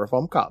a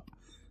styrofoam cup.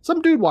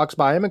 Some dude walks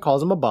by him and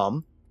calls him a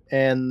bum,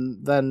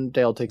 and then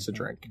Dale takes a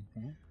drink.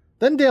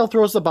 Then Dale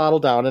throws the bottle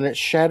down and it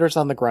shatters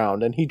on the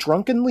ground, and he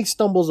drunkenly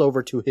stumbles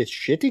over to his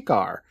shitty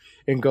car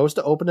and goes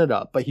to open it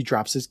up, but he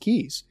drops his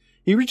keys.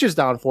 He reaches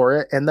down for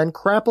it and then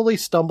crappily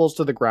stumbles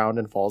to the ground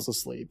and falls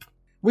asleep.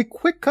 We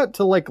quick cut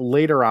to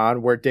later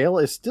on where Dale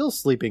is still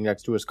sleeping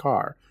next to his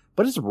car.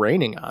 But it's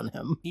raining on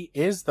him. He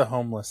is the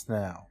homeless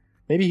now.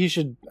 Maybe he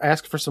should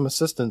ask for some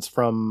assistance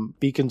from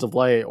Beacons of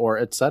Light or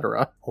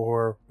etc.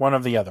 Or one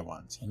of the other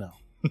ones, you know.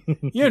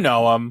 You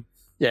know them.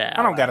 Yeah.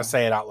 I don't got to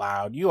say it out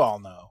loud. You all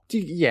know.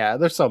 Yeah,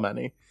 there's so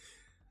many.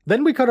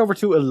 Then we cut over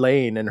to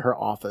Elaine in her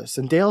office,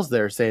 and Dale's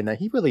there saying that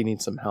he really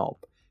needs some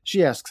help.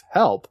 She asks,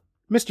 help?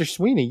 Mr.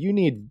 Sweeney, you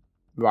need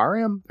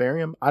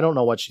Valium? I don't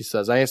know what she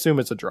says. I assume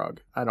it's a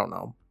drug. I don't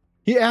know.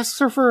 He asks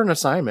her for an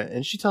assignment,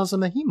 and she tells him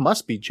that he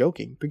must be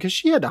joking because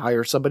she had to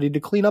hire somebody to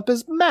clean up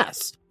his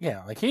mess.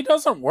 Yeah, like he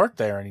doesn't work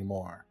there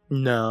anymore.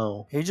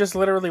 No. He just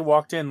literally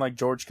walked in like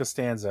George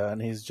Costanza,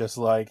 and he's just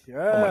like, oh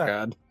my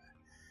God.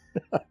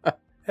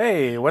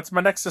 Hey, what's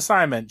my next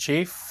assignment,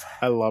 Chief?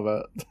 I love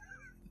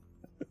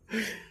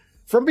it.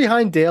 From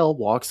behind Dale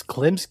walks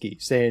Klimsky,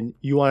 saying,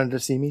 you wanted to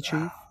see me,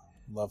 Chief?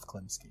 Love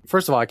Klimsky.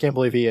 First of all, I can't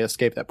believe he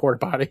escaped that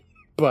porta potty,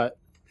 but...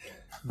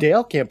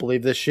 Dale can't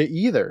believe this shit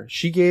either.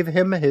 She gave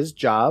him his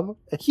job.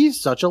 He's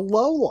such a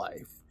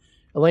lowlife.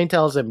 Elaine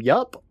tells him,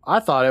 yup, I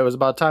thought it was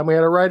about time we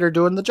had a writer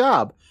doing the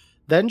job.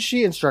 Then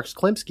she instructs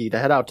Klimsky to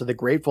head out to the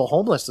Grateful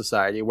Homeless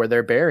Society where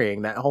they're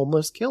burying that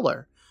homeless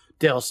killer.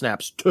 Dale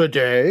snaps,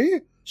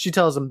 today? She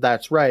tells him,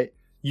 that's right.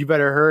 You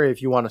better hurry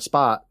if you want a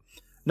spot.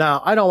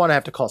 Now, I don't want to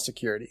have to call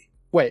security.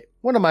 Wait,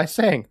 what am I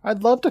saying?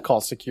 I'd love to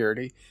call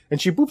security.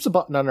 And she boops a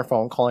button on her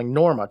phone calling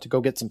Norma to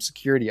go get some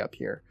security up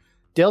here.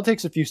 Dale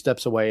takes a few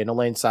steps away, and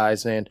Elaine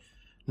sighs, saying,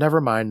 never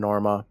mind,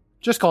 Norma.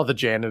 Just call the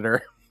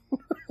janitor.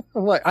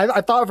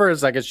 I thought for a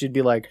second she'd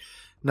be like,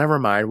 never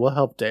mind, we'll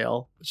help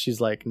Dale.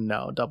 She's like,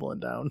 no, doubling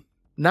down.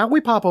 Now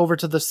we pop over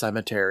to the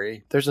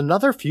cemetery. There's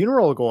another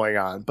funeral going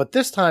on, but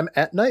this time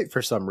at night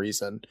for some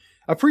reason.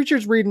 A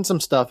preacher's reading some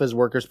stuff as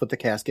workers put the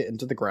casket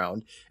into the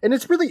ground, and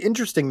it's really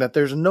interesting that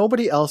there's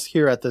nobody else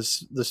here at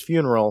this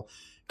funeral,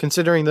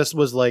 considering this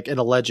was like an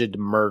alleged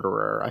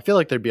murderer. I feel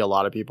like there'd be a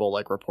lot of people,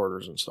 like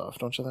reporters and stuff,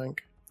 don't you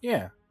think?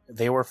 Yeah.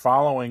 They were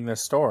following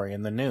this story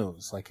in the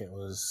news. Like it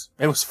was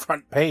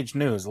front page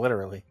news,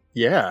 literally.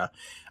 Yeah.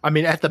 I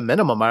mean, at the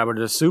minimum, I would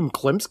assume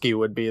Klimsky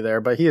would be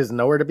there, but he is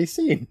nowhere to be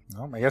seen.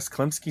 Well, I guess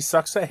Klimsky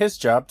sucks at his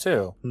job,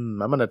 too. I'm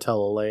going to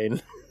tell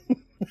Elaine.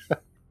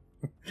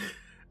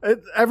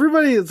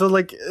 Everybody, so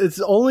like, it's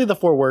only the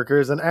 4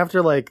 workers, and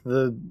after like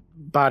the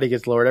body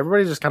gets lowered,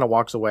 everybody just kind of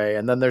walks away,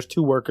 and then there's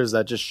 2 workers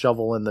that just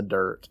shovel in the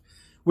dirt.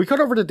 We cut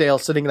over to Dale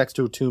sitting next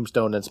to a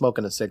tombstone and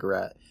smoking a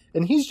cigarette,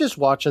 and he's just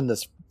watching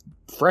this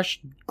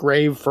fresh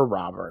grave for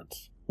Robert.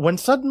 When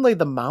suddenly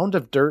the mound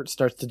of dirt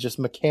starts to just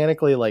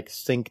mechanically like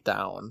sink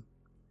down.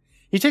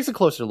 He takes a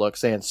closer look,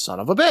 saying, "Son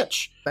of a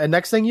bitch!" And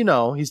next thing you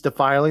know, he's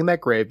defiling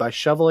that grave by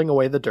shoveling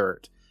away the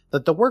dirt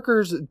that the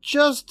workers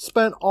just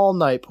spent all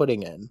night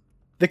putting in.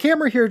 The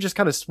camera here just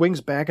kind of swings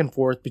back and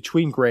forth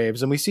between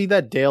graves, and we see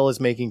that Dale is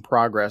making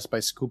progress by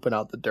scooping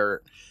out the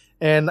dirt.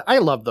 And I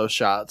love those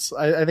shots.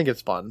 I think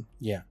it's fun.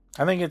 Yeah.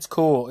 I think it's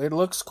cool. It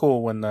looks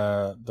cool when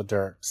the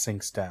dirt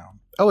sinks down.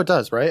 Oh, it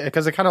does, right?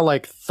 Because it kind of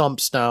like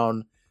thumps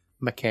down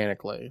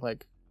mechanically,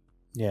 like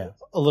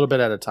a little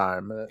bit at a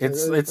time.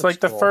 It's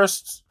like cool. The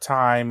first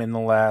time in the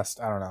last,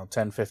 I don't know,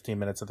 10, 15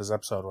 minutes of this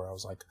episode where I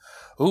was like,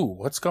 ooh,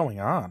 what's going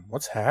on?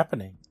 What's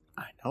happening?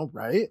 I know,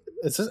 right?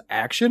 Is this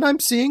action I'm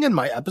seeing in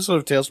my episode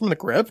of Tales from the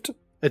Crypt?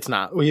 It's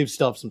not. We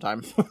still have some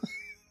time.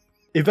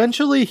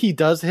 Eventually, he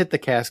does hit the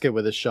casket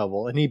with his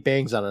shovel, and he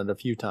bangs on it a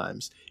few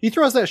times. He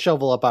throws that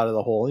shovel up out of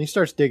the hole, and he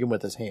starts digging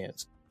with his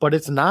hands. But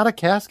it's not a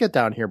casket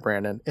down here,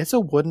 Brandon. It's a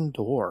wooden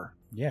door.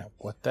 Yeah,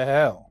 what the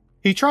hell?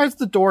 He tries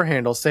the door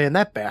handle, saying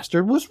that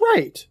bastard was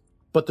right.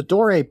 But the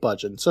door ain't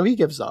budging, so he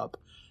gives up.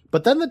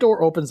 But then the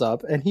door opens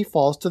up, and he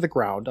falls to the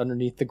ground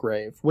underneath the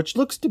grave, which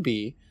looks to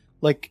be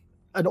like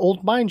an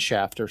old mine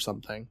shaft or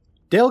something.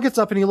 Dale gets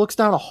up and he looks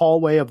down a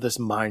hallway of this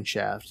mine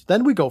shaft.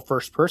 Then we go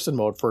first person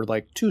mode for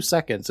like 2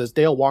 seconds as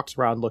Dale walks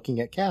around looking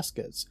at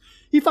caskets.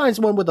 He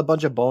finds one with a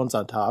bunch of bones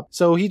on top,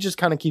 so he just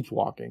kind of keeps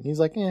walking. He's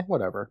like,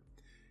 whatever.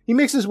 He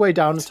makes his way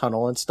down the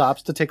tunnel and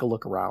stops to take a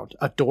look around.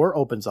 A door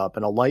opens up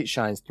and a light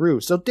shines through,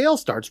 so Dale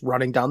starts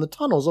running down the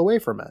tunnels away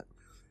from it.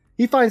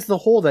 He finds the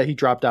hole that he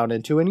dropped down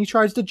into and he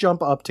tries to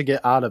jump up to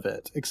get out of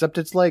it, except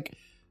it's like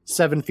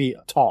 7 feet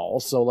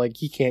tall, so like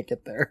he can't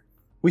get there.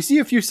 We see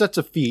a few sets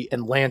of feet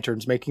and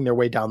lanterns making their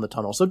way down the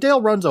tunnel. So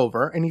Dale runs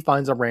over and he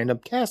finds a random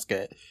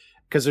casket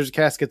because there's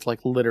caskets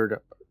like littered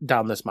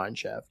down this mine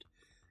shaft.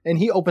 And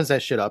he opens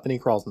that shit up and he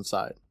crawls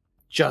inside.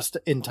 Just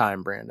in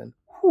time, Brandon.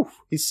 Whew,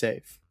 he's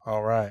safe.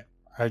 All right.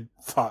 I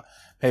thought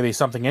maybe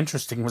something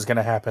interesting was going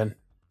to happen.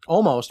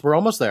 Almost. We're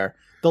almost there.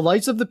 The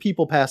lights of the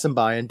people pass him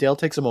by and Dale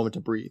takes a moment to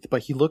breathe.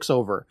 But he looks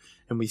over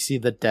and we see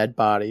the dead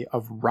body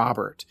of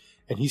Robert.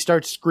 And he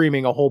starts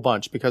screaming a whole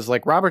bunch because,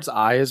 like, Robert's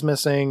eye is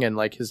missing and,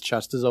 like, his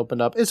chest is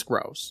opened up. It's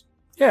gross.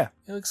 Yeah,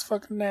 it looks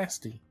fucking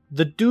nasty.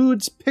 The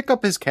dudes pick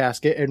up his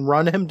casket and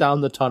run him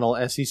down the tunnel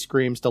as he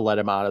screams to let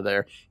him out of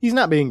there. He's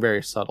not being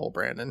very subtle,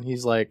 Brandon.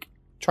 He's, like,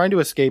 trying to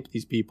escape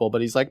these people,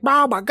 but he's like,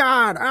 oh, my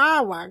God,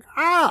 oh, my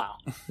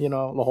God, you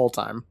know, the whole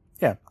time.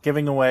 Yeah,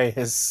 giving away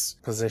his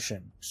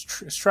position.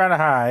 He's trying to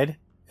hide,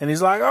 and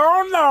he's like,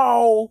 oh,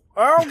 no,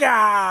 oh,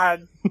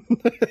 God.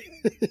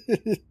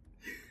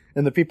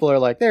 And the people are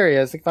like, there he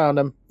is, I found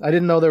him. I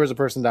didn't know there was a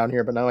person down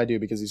here, but now I do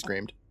because he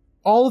screamed.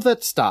 All of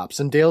that stops,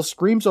 and Dale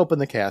screams open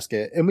the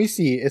casket, and we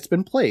see it's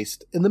been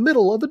placed in the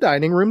middle of a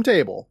dining room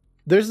table.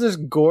 There's this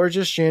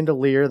gorgeous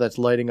chandelier that's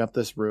lighting up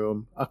this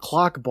room. A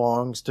clock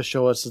bongs to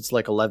show us it's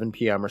like 11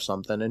 p.m. or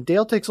something, and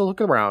Dale takes a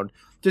look around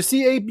to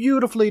see a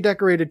beautifully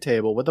decorated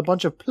table with a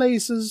bunch of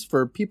places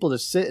for people to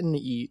sit and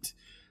eat.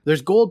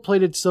 There's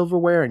gold-plated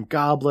silverware and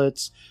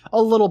goblets,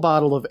 a little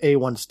bottle of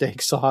A1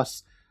 steak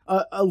sauce,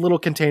 a little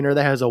container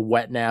that has a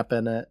wet nap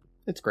in it.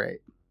 It's great.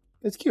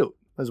 It's cute,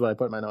 is what I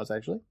put in my notes,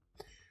 actually.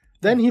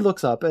 Then he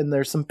looks up, and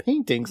there's some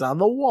paintings on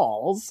the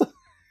walls.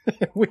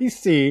 We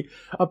see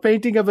a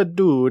painting of a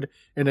dude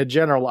in a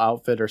general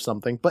outfit or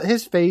something, but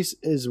his face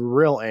is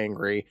real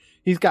angry.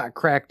 He's got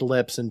cracked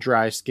lips and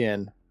dry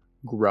skin.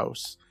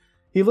 Gross.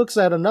 He looks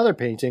at another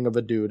painting of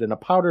a dude in a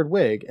powdered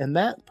wig, and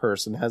that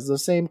person has the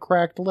same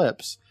cracked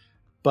lips.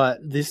 But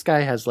this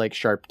guy has, like,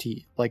 sharp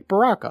teeth, like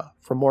Baraka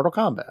from Mortal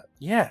Kombat.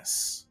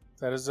 Yes.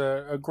 That is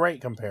a great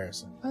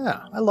comparison.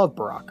 Yeah, I love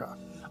Baraka.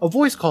 A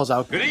voice calls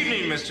out, Good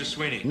evening, Mr.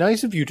 Sweeney.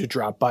 Nice of you to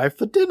drop by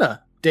for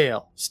dinner.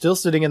 Dale, still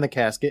sitting in the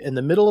casket in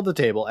the middle of the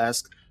table,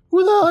 asks,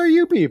 Who the hell are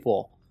you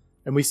people?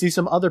 And we see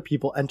some other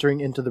people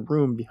entering into the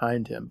room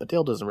behind him, but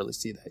Dale doesn't really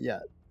see that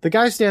yet. The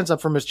guy stands up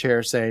from his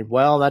chair saying,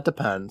 Well, that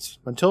depends.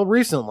 Until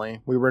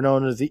recently, we were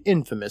known as the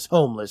infamous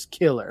homeless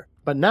killer.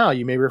 But now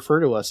you may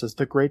refer to us as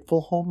the grateful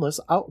homeless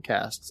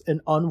outcasts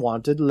in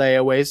unwanted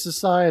layaway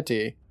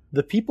society.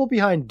 The people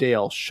behind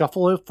Dale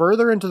shuffle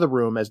further into the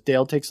room as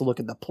Dale takes a look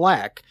at the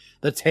plaque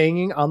that's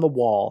hanging on the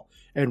wall,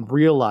 and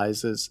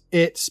realizes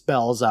it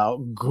spells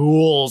out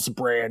ghouls,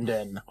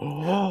 Brandon.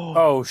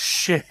 Oh,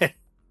 shit.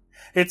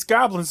 It's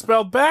goblin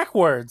spelled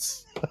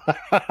backwards.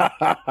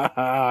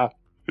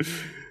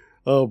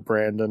 Oh,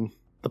 Brandon.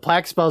 The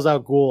plaque spells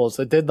out ghouls.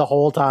 It did the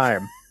whole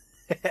time.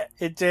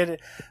 It did,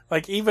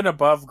 like, even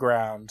above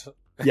ground.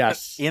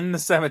 Yes. In the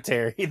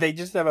cemetery, they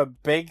just have a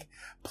big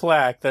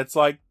plaque that's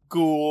like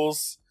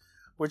ghouls,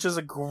 which is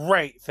a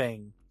great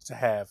thing to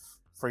have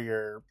for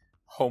your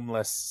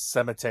homeless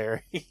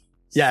cemetery.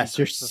 Yes,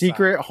 your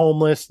secret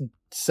homeless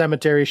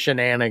cemetery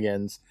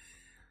shenanigans.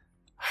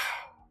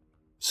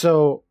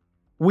 So,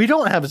 we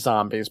don't have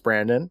zombies,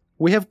 Brandon.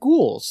 We have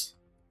ghouls,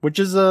 which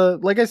is,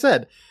 like I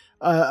said,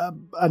 a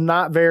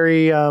not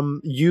very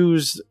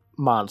used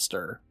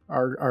monster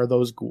are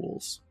those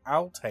ghouls.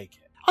 I'll take it.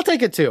 I'll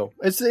take it too.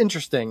 It's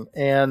interesting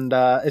and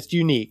it's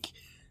unique.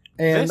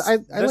 And I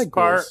like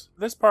ghouls.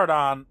 This part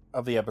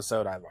of the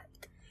episode I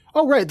like.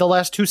 Oh, right. The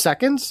last 2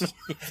 seconds?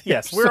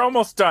 Yes, we're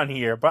almost done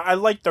here, but I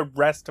like the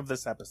rest of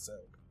this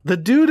episode. The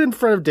dude in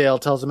front of Dale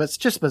tells him it's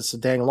just been so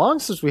dang long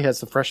since we had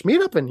some fresh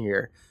meat up in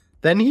here.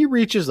 Then he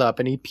reaches up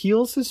and he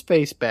peels his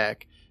face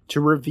back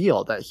to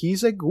reveal that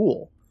he's a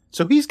ghoul.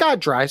 So he's got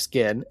dry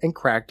skin and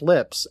cracked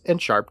lips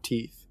and sharp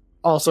teeth.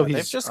 Also, they've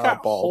he's just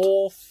got bald.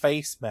 whole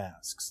face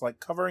masks, like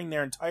covering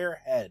their entire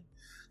head.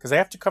 Because they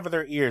have to cover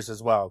their ears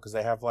as well, because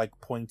they have like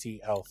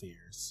pointy elf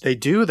ears. They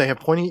do. They have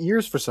pointy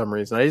ears for some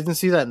reason. I didn't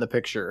see that in the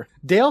picture.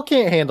 Dale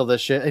can't handle this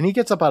shit, and he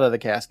gets up out of the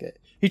casket.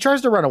 He tries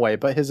to run away,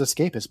 but his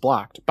escape is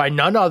blocked by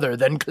none other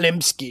than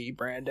Klimsky,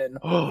 Brandon.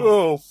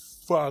 Oh,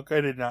 fuck.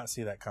 I did not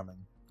see that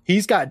coming.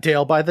 He's got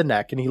Dale by the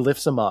neck, and he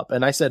lifts him up.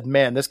 And I said,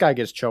 man, this guy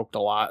gets choked a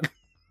lot.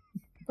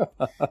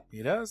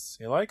 He does.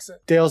 He likes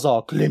it. Dale's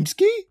all,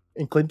 Klimsky?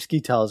 And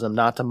Klimsky tells him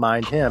not to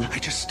mind him. I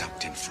just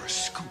stopped in for a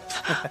scoop.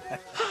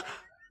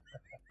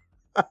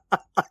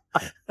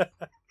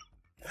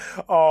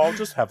 Oh, I'll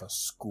just have a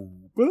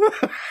scoop.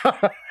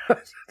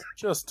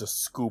 Just a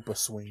scoop of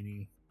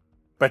Sweeney.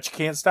 But you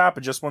can't stop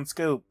at just one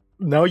scoop.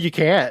 No, you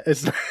can't.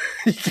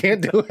 You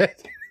can't do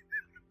it.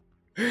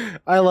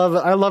 I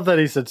love that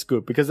he said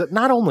scoop, because it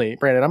not only,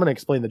 Brandon, I'm going to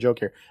explain the joke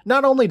here.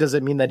 Not only does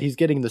it mean that he's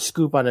getting the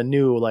scoop on a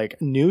new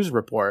news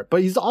report,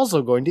 but he's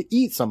also going to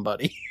eat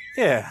somebody.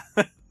 Yeah.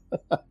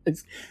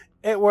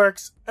 It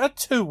works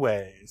two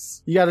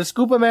ways. You got a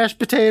scoop of mashed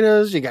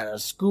potatoes, you got a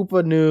scoop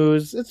of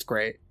news. It's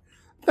great.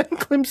 Then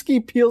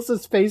Klimsky peels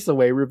his face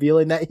away,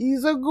 revealing that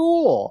he's a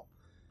ghoul.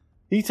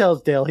 He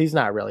tells Dale he's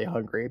not really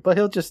hungry, but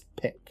he'll just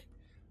pick.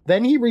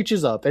 Then he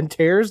reaches up and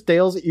tears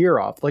Dale's ear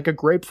off like a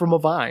grape from a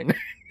vine.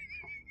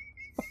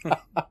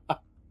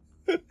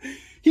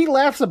 He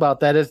laughs about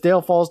that as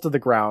Dale falls to the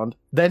ground.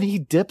 Then he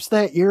dips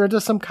that ear into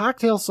some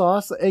cocktail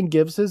sauce and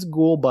gives his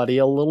ghoul buddy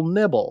a little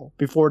nibble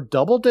before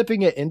double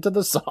dipping it into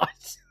the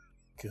sauce.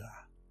 God.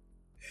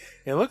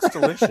 It looks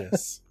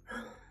delicious.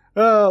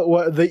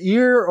 What, the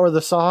ear or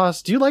the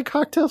sauce? Do you like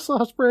cocktail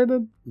sauce,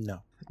 Brandon?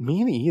 No.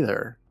 Me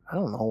neither. I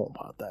don't know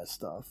about that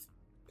stuff.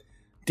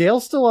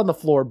 Dale's still on the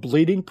floor,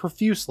 bleeding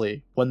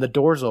profusely, when the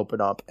doors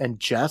open up and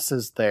Jess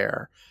is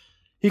there.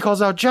 He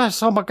calls out,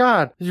 Jess, oh my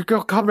God, you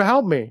go come to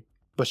help me.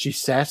 But she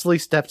sassily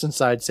steps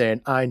inside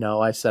saying, I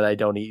know, I said I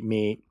don't eat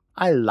meat.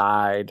 I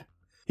lied.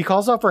 He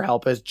calls out for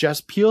help as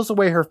Jess peels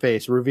away her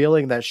face,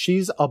 revealing that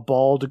she's a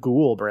bald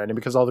ghoul, Brandon,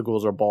 because all the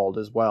ghouls are bald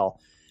as well.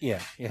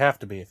 Yeah, you have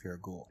to be if you're a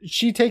ghoul.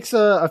 She takes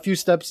a few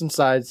steps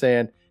inside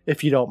saying,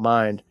 if you don't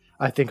mind,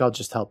 I think I'll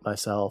just help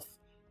myself.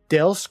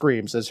 Dale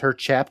screams as her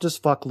chapped as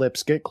fuck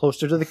lips get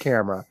closer to the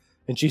camera,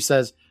 and she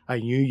says, I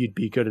knew you'd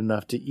be good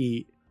enough to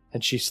eat.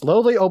 And she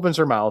slowly opens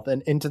her mouth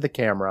and into the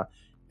camera.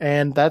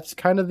 And that's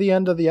kind of the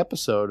end of the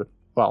episode.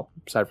 Well,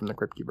 aside from the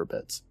Crypt Keeper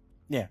bits.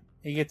 Yeah,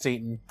 he gets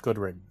eaten. Good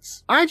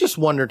riddance. I just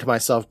wondered to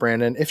myself,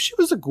 Brandon, if she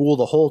was a ghoul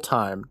the whole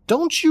time,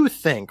 don't you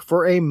think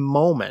for a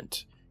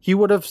moment he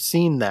would have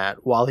seen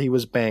that while he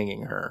was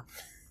banging her?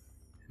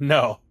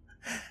 No.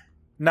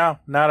 No,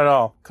 not at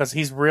all. Because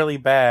he's really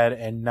bad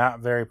and not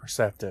very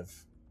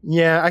perceptive.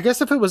 Yeah, I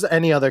guess if it was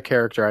any other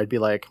character, I'd be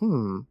like,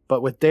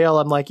 But with Dale,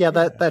 I'm like, yeah,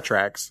 that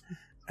tracks.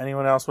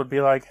 Anyone else would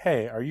be like,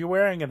 hey, are you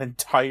wearing an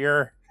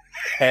entire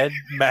head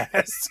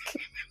mask?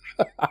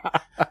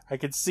 I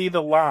could see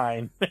the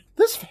line.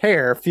 This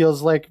hair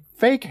feels like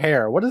fake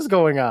hair. What is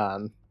going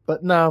on?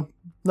 But no,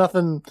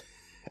 nothing.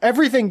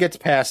 Everything gets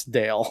past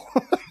Dale.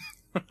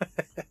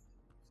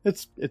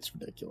 It's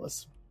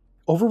ridiculous.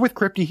 Over with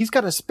Crypty, he's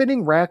got a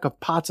spinning rack of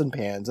pots and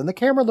pans, and the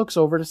camera looks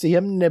over to see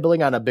him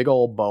nibbling on a big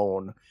old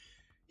bone.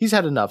 He's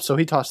had enough, so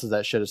he tosses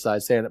that shit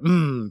aside,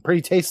 saying,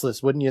 pretty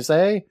tasteless, wouldn't you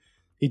say?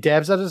 He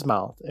dabs at his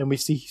mouth, and we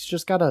see he's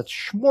just got a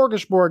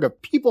smorgasbord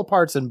of people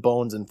parts and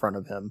bones in front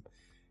of him.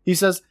 He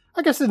says,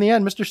 I guess in the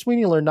end, Mr.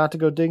 Sweeney learned not to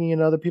go digging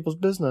into other people's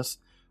business.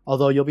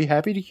 Although you'll be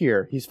happy to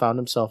hear he's found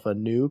himself a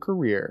new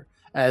career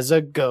as a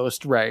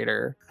ghost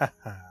writer.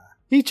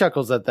 He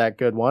chuckles at that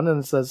good one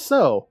and says,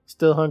 so,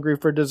 still hungry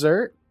for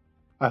dessert?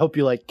 I hope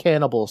you like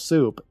cannibal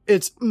soup.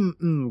 It's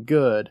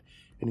good.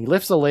 And he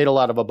lifts a ladle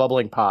out of a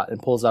bubbling pot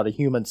and pulls out a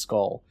human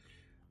skull.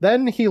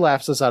 Then he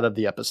laughs us out of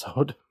the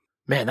episode.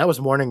 Man, that was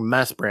Mourning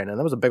mess, Brandon.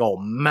 That was a big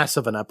old mess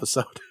of an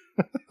episode.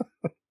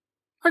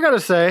 I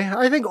gotta say,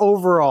 I think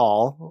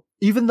overall,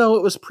 even though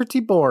it was pretty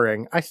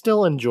boring, I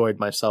still enjoyed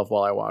myself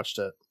while I watched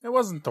it. It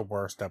wasn't the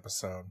worst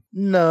episode.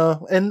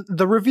 No, and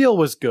the reveal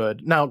was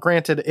good. Now,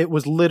 granted, it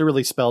was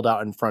literally spelled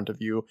out in front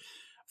of you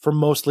for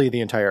mostly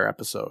the entire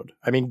episode.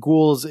 I mean,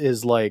 ghouls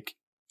is like,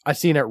 I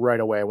seen it right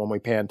away when we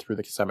panned through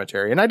the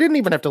cemetery, and I didn't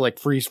even have to like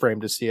freeze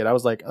frame to see it. I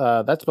was like,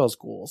 that spells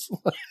ghouls.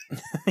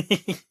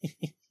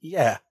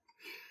 Yeah.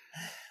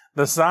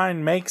 The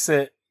sign makes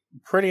it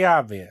pretty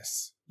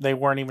obvious. They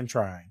weren't even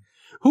trying.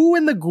 Who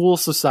in the Ghoul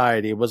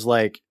Society was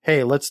like,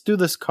 hey, let's do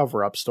this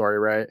cover-up story,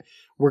 right?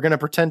 We're going to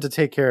pretend to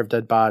take care of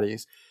dead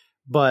bodies,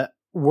 but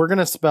we're going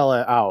to spell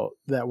it out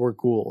that we're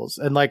ghouls.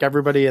 And like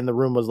everybody in the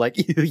room was like,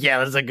 yeah,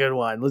 that's a good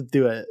one. Let's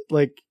do it.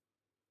 Like,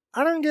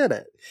 I don't get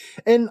it.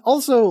 And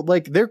also,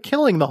 like, they're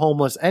killing the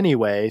homeless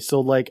anyway,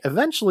 so like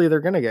eventually they're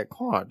going to get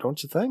caught,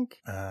 don't you think?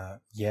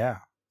 Yeah.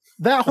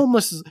 That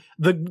homeless,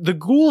 the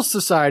Ghoul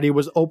Society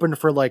was open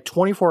for like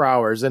 24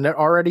 hours, and it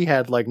already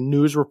had like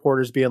news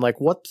reporters being like,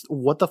 what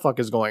the fuck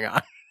is going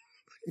on?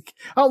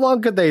 How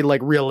long could they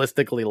like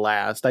realistically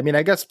last? I mean,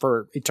 I guess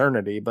for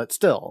eternity, but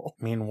still.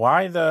 I mean,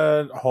 why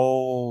the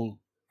whole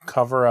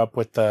cover up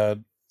with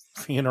the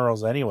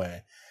funerals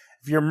anyway?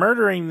 If you're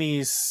murdering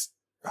these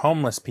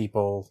homeless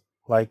people,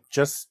 like,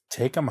 just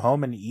take them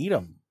home and eat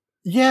them.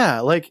 Yeah,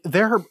 like,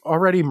 they're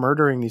already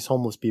murdering these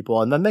homeless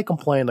people, and then they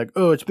complain, like,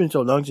 oh, it's been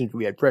so long since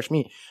we had fresh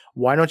meat.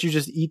 Why don't you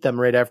just eat them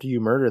right after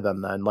you murder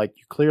them then? Like,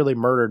 you clearly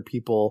murdered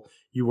people.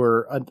 You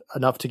were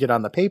enough to get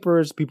on the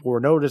papers. People were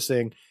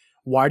noticing.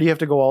 Why do you have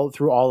to go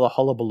through all the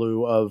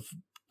hullabaloo of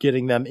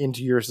getting them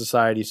into your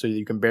society so that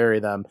you can bury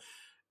them,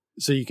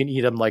 so you can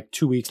eat them, like,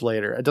 2 weeks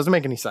later? It doesn't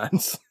make any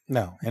sense.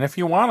 No, and if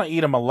you want to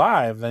eat them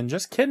alive, then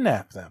just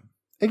kidnap them.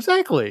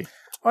 Exactly.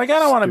 Like, I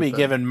don't want to be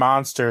giving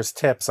monsters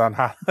tips on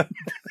how to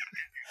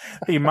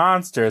be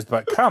monsters,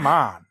 but come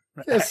on.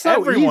 It's so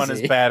Everyone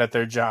easy. is bad at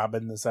their job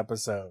in this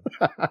episode.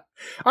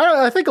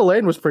 I think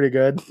Elaine was pretty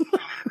good.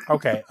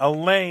 Okay,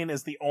 Elaine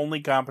is the only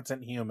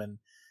competent human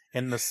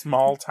in the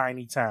small,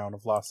 tiny town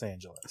of Los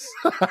Angeles.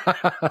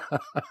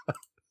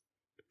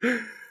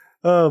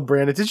 Oh,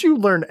 Brandon, did you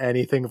learn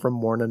anything from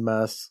Mournin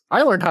Mess?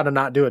 I learned how to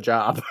not do a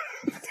job.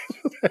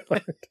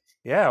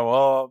 Yeah,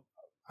 well,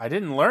 I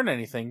didn't learn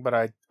anything, but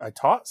I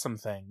taught some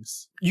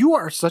things. You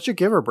are such a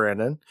giver,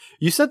 Brandon.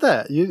 You said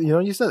that.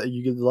 You said that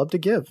you love to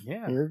give.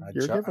 Yeah. You're a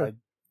giver.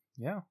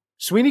 Yeah.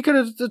 Sweeney could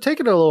have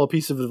taken a little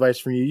piece of advice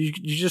from you.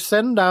 You just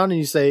send him down and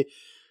you say,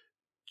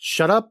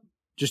 shut up.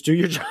 Just do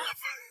your job.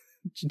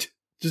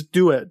 Just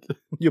do it.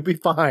 You'll be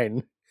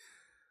fine.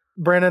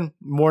 Brandon,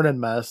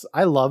 Mournin Mess.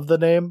 I love the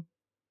name,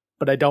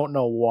 but I don't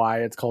know why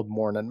it's called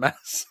Mournin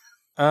Mess.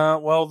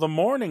 Well, the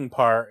mourning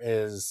part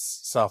is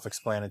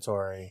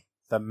self-explanatory.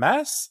 The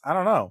mess? I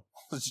don't know.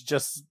 It's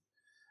just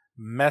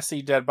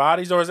messy dead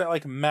bodies, or is it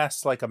like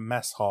mess, like a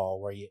mess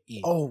hall where you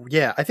eat? Oh,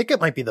 yeah. I think it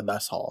might be the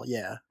mess hall.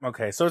 Yeah.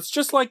 Okay, so it's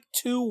just like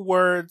two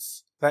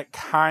words that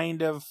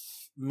kind of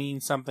mean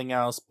something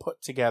else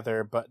put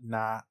together, but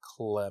not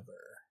clever.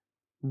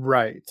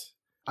 Right.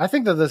 I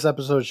think that this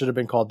episode should have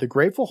been called The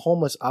Grateful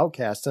Homeless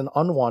Outcasts and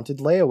Unwanted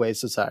Layaway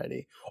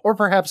Society, or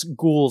perhaps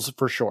Ghouls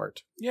for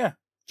short. Yeah,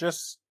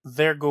 just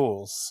they're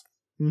ghouls.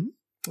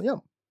 Mm-hmm. Yeah.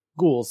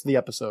 Ghouls, the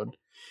episode.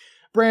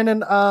 Brandon,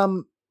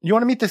 you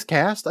want to meet this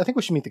cast? I think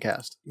we should meet the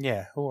cast.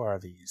 Yeah, who are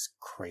these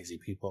crazy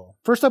people?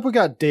 First up, we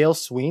got Dale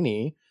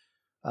Sweeney,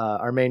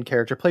 our main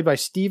character, played by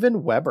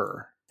Steven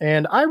Weber.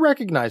 And I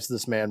recognize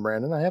this man,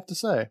 Brandon, I have to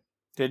say.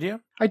 Did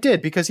you? I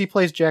did, because he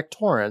plays Jack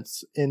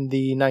Torrance in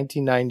the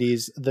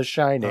 1990s The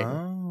Shining.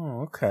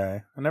 Oh,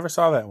 okay. I never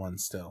saw that one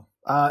still.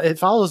 It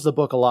follows the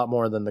book a lot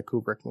more than the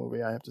Kubrick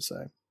movie, I have to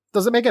say.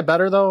 Does it make it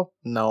better, though?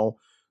 No,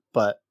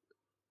 but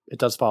it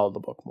does follow the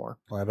book more.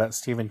 Well, I bet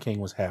Stephen King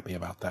was happy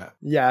about that.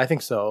 Yeah, I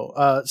think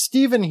so.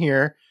 Stephen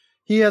here,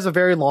 he has a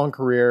very long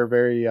career,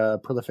 very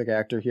prolific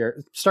actor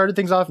here. Started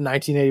things off in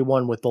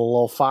 1981 with The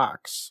Little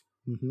Fox.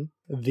 Mm-hmm.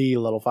 The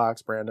Little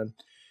Fox, Brandon.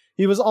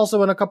 He was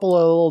also in a couple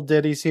of little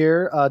ditties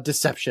here.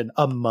 Deception,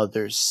 A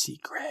Mother's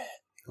Secret.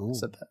 Ooh.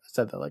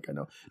 Said that like I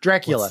know.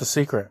 Dracula. What's the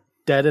secret?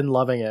 Dead and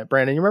Loving It.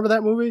 Brandon, you remember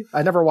that movie?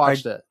 I never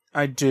watched it.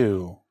 I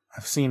do.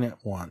 I've seen it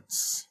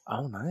once.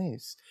 Oh,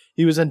 nice.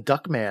 He was in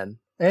Duckman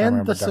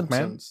and The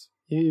Simpsons.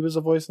 He was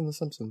a voice in The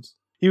Simpsons.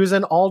 He was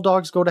in All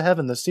Dogs Go to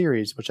Heaven, the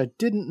series, which I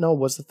didn't know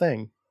was the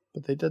thing,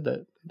 but they did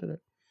it.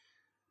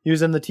 He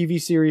was in the TV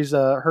series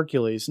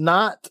Hercules,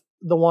 not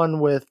the one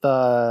with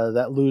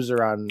that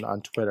loser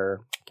on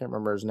Twitter. I can't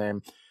remember his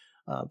name,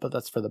 but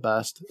that's for the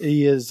best.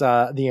 He is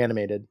the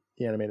animated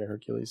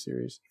Hercules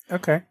series.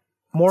 Okay.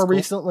 More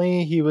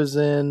recently, he was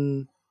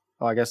in,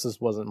 I guess this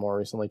wasn't more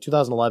recently,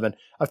 2011,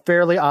 A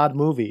Fairly Odd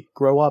Movie,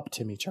 Grow Up,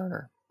 Timmy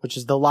Turner, which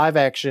is the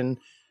live-action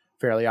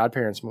Fairly Odd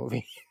Parents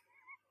movie.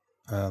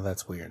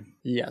 That's weird.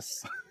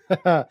 Yes.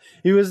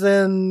 He was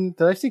in,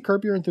 did I see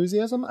Curb Your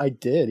Enthusiasm? I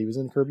did. He was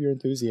in Curb Your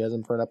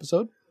Enthusiasm for an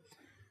episode.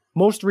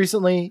 Most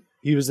recently,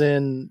 he was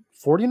in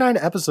 49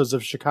 episodes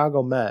of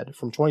Chicago Med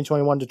from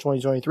 2021 to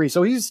 2023,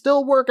 so he's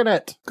still working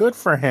it. Good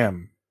for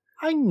him.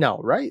 I know,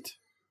 right?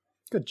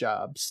 Good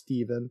job,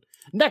 Steven.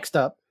 Next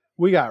up,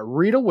 we got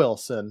Rita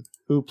Wilson,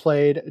 who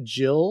played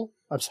Jill.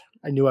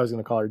 I knew I was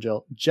going to call her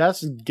Jill.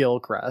 Jess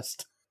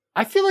Gilchrist.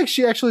 I feel like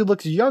she actually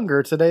looks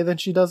younger today than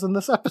she does in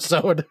this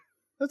episode.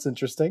 That's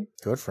interesting.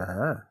 Good for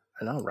her.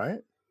 I know, right?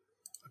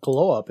 A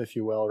glow up, if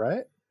you will,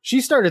 right?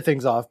 She started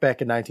things off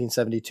back in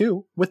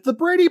 1972 with the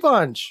Brady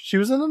Bunch. She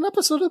was in an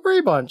episode of the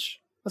Brady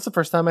Bunch. That's the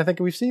first time I think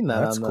we've seen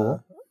that. That's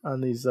cool. On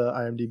these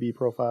IMDb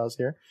profiles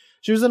here.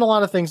 She was in a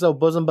lot of things, though.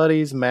 Bosom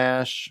Buddies,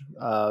 MASH,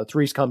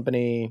 Three's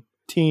Company,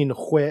 Teen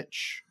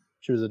Witch.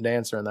 She was a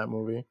dancer in that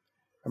movie.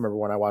 I remember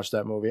when I watched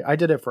that movie. I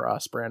did it for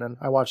us, Brandon.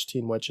 I watched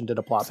Teen Witch and did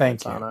a plot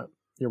points on it.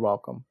 You're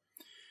welcome.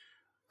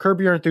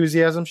 Curb Your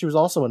Enthusiasm. She was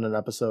also in an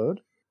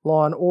episode.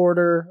 Law and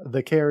Order,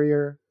 The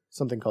Carrier,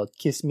 something called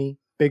Kiss Me.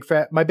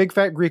 My Big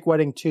Fat Greek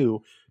Wedding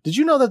 2. Did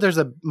you know that there's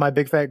a My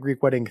Big Fat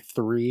Greek Wedding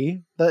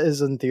 3 that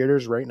is in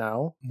theaters right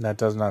now? That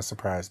does not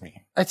surprise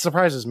me. It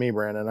surprises me,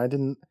 Brandon. I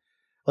didn't...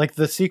 Like,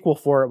 the sequel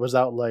for it was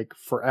out, like,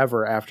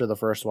 forever after the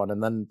first one.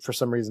 And then, for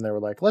some reason, they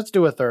were like, let's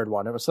do a third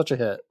one. It was such a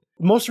hit.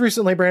 Most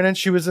recently, Brandon,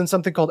 she was in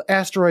something called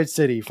Asteroid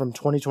City from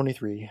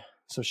 2023.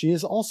 So she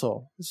is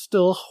also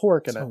still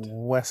working it. It's a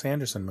Wes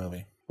Anderson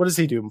movie. What does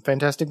he do?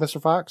 Fantastic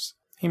Mr. Fox?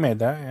 He made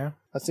that, yeah.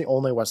 That's the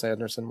only Wes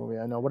Anderson movie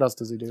I know. What else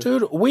does he do?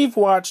 Dude, we've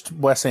watched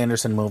Wes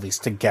Anderson movies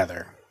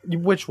together.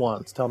 Which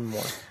ones? Tell me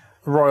more.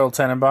 Royal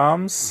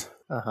Tenenbaums.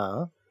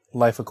 Uh-huh.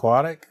 Life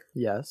Aquatic.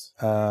 Yes.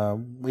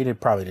 We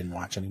probably didn't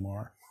watch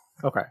anymore.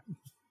 Okay.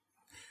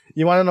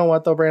 You want to know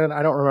what, though, Brandon?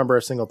 I don't remember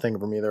a single thing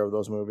from either of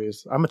those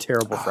movies. I'm a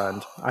terrible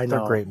friend. I know.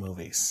 They're great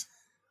movies.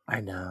 I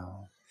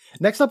know.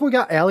 Next up, we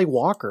got Allie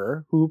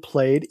Walker, who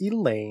played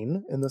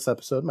Elaine in this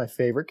episode, my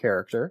favorite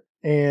character.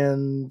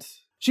 And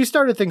she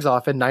started things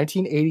off in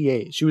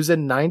 1988. She was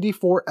in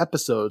 94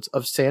 episodes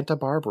of Santa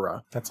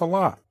Barbara. That's a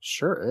lot.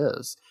 Sure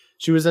is.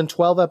 She was in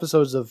 12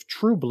 episodes of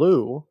True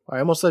Blue. I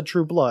almost said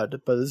True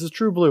Blood, but this is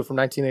True Blue from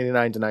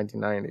 1989 to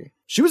 1990.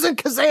 She was in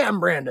Kazam,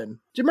 Brandon.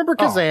 Do you remember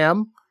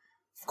Kazam?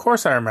 Of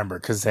course I remember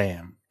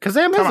Kazam.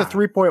 Kazam has a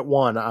 3.1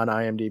 on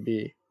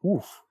IMDb.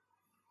 Oof.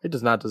 It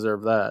does not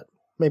deserve that.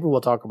 Maybe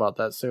we'll talk about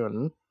that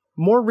soon.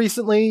 More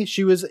recently,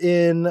 she was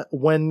in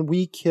When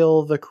We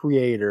Kill the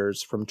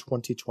Creators from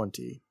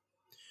 2020.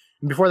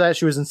 And before that,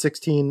 she was in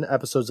 16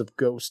 episodes of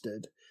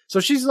Ghosted. So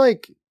she's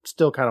like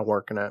still kind of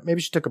working it. Maybe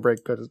she took a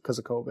break because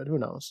of COVID. Who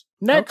knows?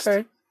 Next,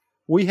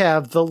 we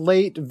have the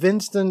late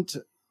Vincent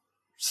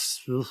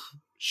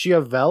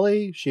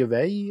Schiavelli?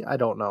 I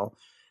don't know.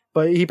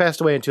 But he passed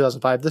away in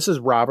 2005. This is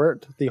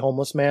Robert, the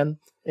homeless man,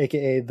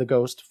 a.k.a. the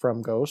ghost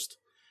from Ghost.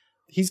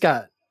 He's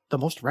got the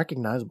most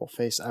recognizable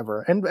face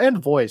ever.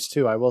 And voice,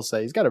 too, I will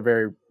say. He's got a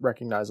very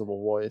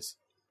recognizable voice.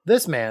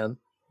 This man,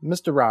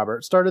 Mr.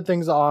 Robert, started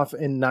things off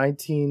in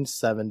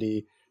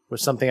 1970 with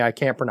something I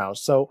can't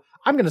pronounce. So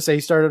I'm going to say he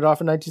started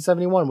off in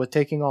 1971 with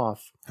Taking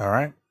Off. All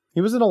right.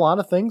 He was in a lot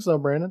of things, though,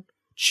 Brandon.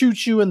 Choo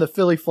Choo in the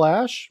Philly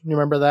Flash. You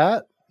remember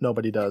that?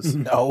 Nobody does.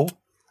 No.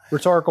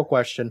 Rhetorical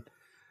question.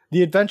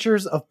 The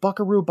Adventures of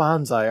Buckaroo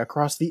Banzai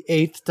Across the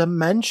Eighth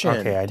Dimension.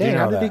 Okay, I do know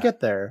how did that. he get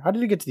there? How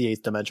did he get to the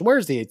Eighth Dimension?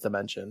 Where's the Eighth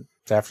Dimension?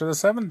 It's after the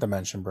seventh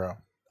dimension, bro.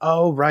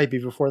 Oh, right,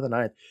 before the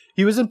ninth.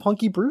 He was in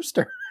Punky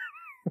Brewster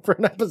for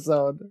an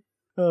episode.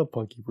 Oh,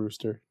 Punky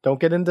Brewster.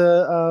 Don't get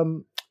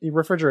into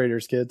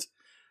refrigerators, kids.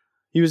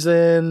 He was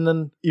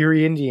in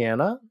Erie,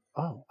 Indiana.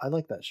 Oh, I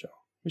like that show.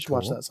 We should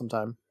watch that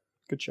sometime.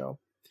 Good show.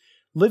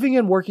 Living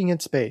and Working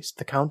in Space.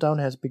 The countdown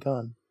has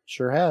begun.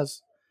 Sure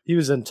has. He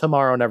was in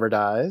Tomorrow Never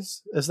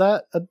Dies. Is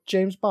that a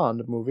James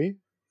Bond movie?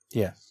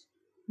 Yes.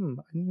 I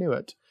knew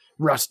it.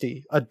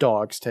 Rusty, A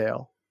Dog's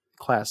Tale.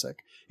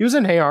 Classic. He was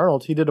in Hey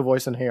Arnold. He did a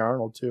voice in Hey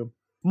Arnold, too.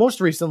 Most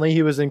recently,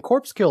 he was in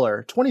Corpse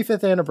Killer,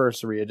 25th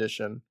Anniversary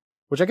Edition,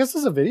 which I guess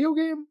is a video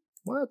game?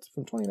 What?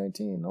 From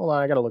 2019. Hold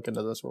on, I gotta look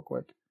into this real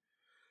quick.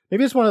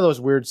 Maybe it's one of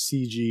those weird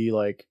CG,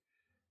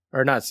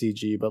 or not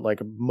CG, but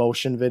like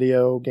motion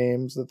video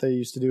games that they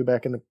used to do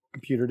back in the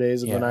computer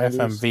days of the 90s.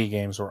 FMV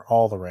games were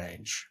all the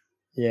rage.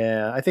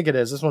 Yeah, I think it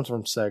is. This one's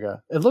from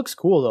Sega. It looks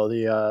cool, though.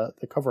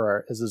 The cover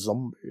art is a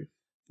zombie.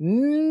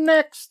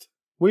 Next,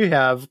 we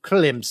have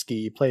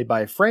Klimsky, played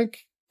by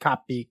Frank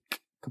Capiche,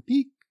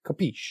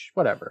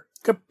 whatever.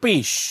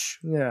 Capiche.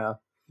 Yeah.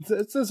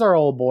 It's our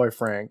old boy,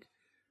 Frank.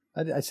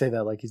 I say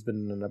that like he's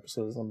been in an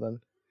episode or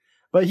something.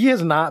 But he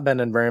has not been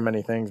in very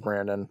many things,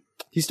 Brandon.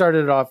 He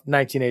started off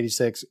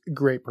 1986.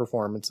 Great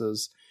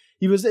performances.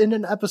 He was in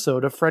an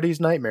episode of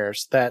Freddy's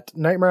Nightmares, that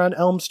Nightmare on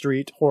Elm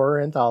Street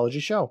horror anthology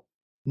show.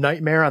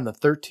 Nightmare on the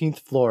 13th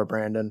Floor,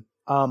 Brandon.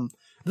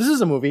 This is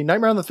a movie.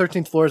 Nightmare on the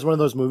 13th Floor is one of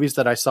those movies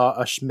that I saw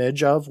a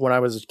smidge of when I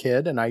was a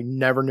kid, and I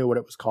never knew what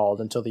it was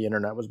called until the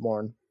internet was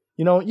born.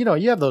 You know,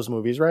 you have those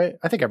movies, right?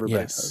 I think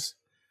everybody does.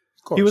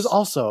 Of course. He was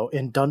also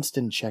in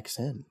Dunstan Checks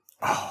In.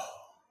 Oh,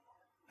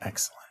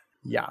 excellent.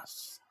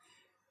 Yes.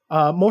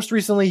 Most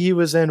recently, he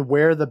was in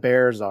Where the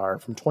Bears Are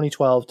from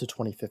 2012 to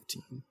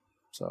 2015.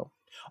 So,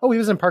 he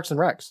was in Parks and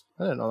Recs.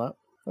 I didn't know that.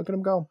 Look at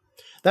him go.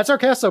 That's our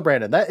cast, though,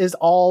 Brandon. That is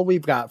all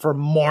we've got for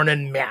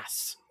Mournin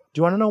Mass. Do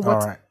you want to know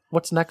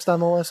what's next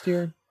on the list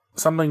here?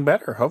 Something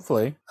better,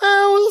 hopefully.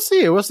 We'll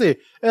see. We'll see.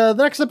 The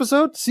next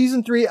episode,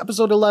 season 3,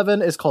 episode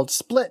 11, is called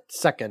Split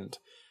Second.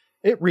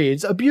 It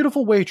reads, a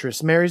beautiful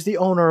waitress marries the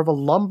owner of a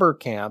lumber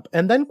camp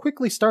and then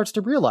quickly starts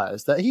to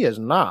realize that he is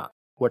not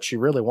what she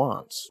really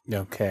wants.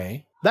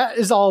 Okay. That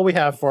is all we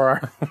have for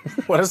our...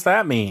 What does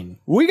that mean?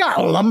 We got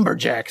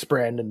lumberjacks,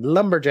 Brandon.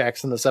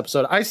 Lumberjacks in this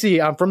episode. I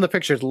see from the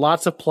pictures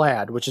lots of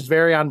plaid, which is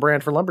very on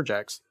brand for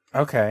lumberjacks.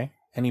 Okay.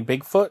 Any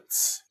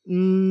Bigfoots?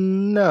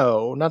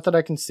 No, not that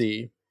I can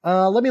see.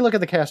 Let me look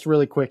at the cast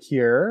really quick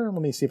here.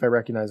 Let me see if I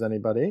recognize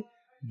anybody.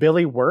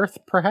 Billy Worth,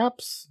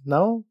 perhaps?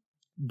 No?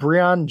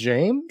 Breon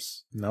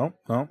James? No.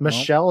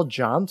 Michelle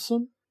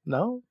Johnson?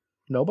 No?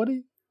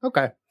 Nobody?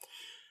 Okay.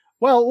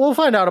 Well, we'll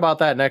find out about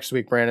that next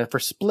week, Brandon, for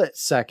Split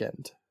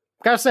Second.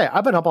 Gotta say,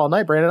 I've been up all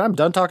night, Brandon. I'm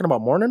done talking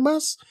about morning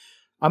mess.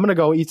 I'm gonna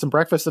go eat some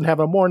breakfast and have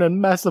a morning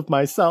mess of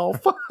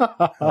myself.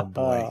 Oh,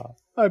 boy.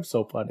 I'm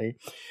so funny.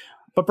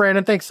 But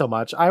Brandon, thanks so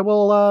much.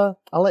 I'll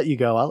let you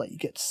go. I'll let you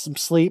get some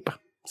sleep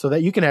so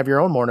that you can have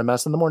your own morning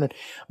mess in the morning.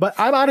 But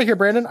I'm out of here,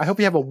 Brandon. I hope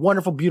you have a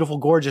wonderful, beautiful,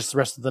 gorgeous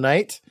rest of the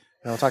night.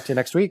 And I'll talk to you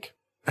next week.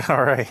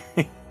 All right.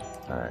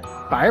 All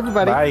right. Bye,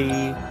 everybody.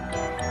 Bye.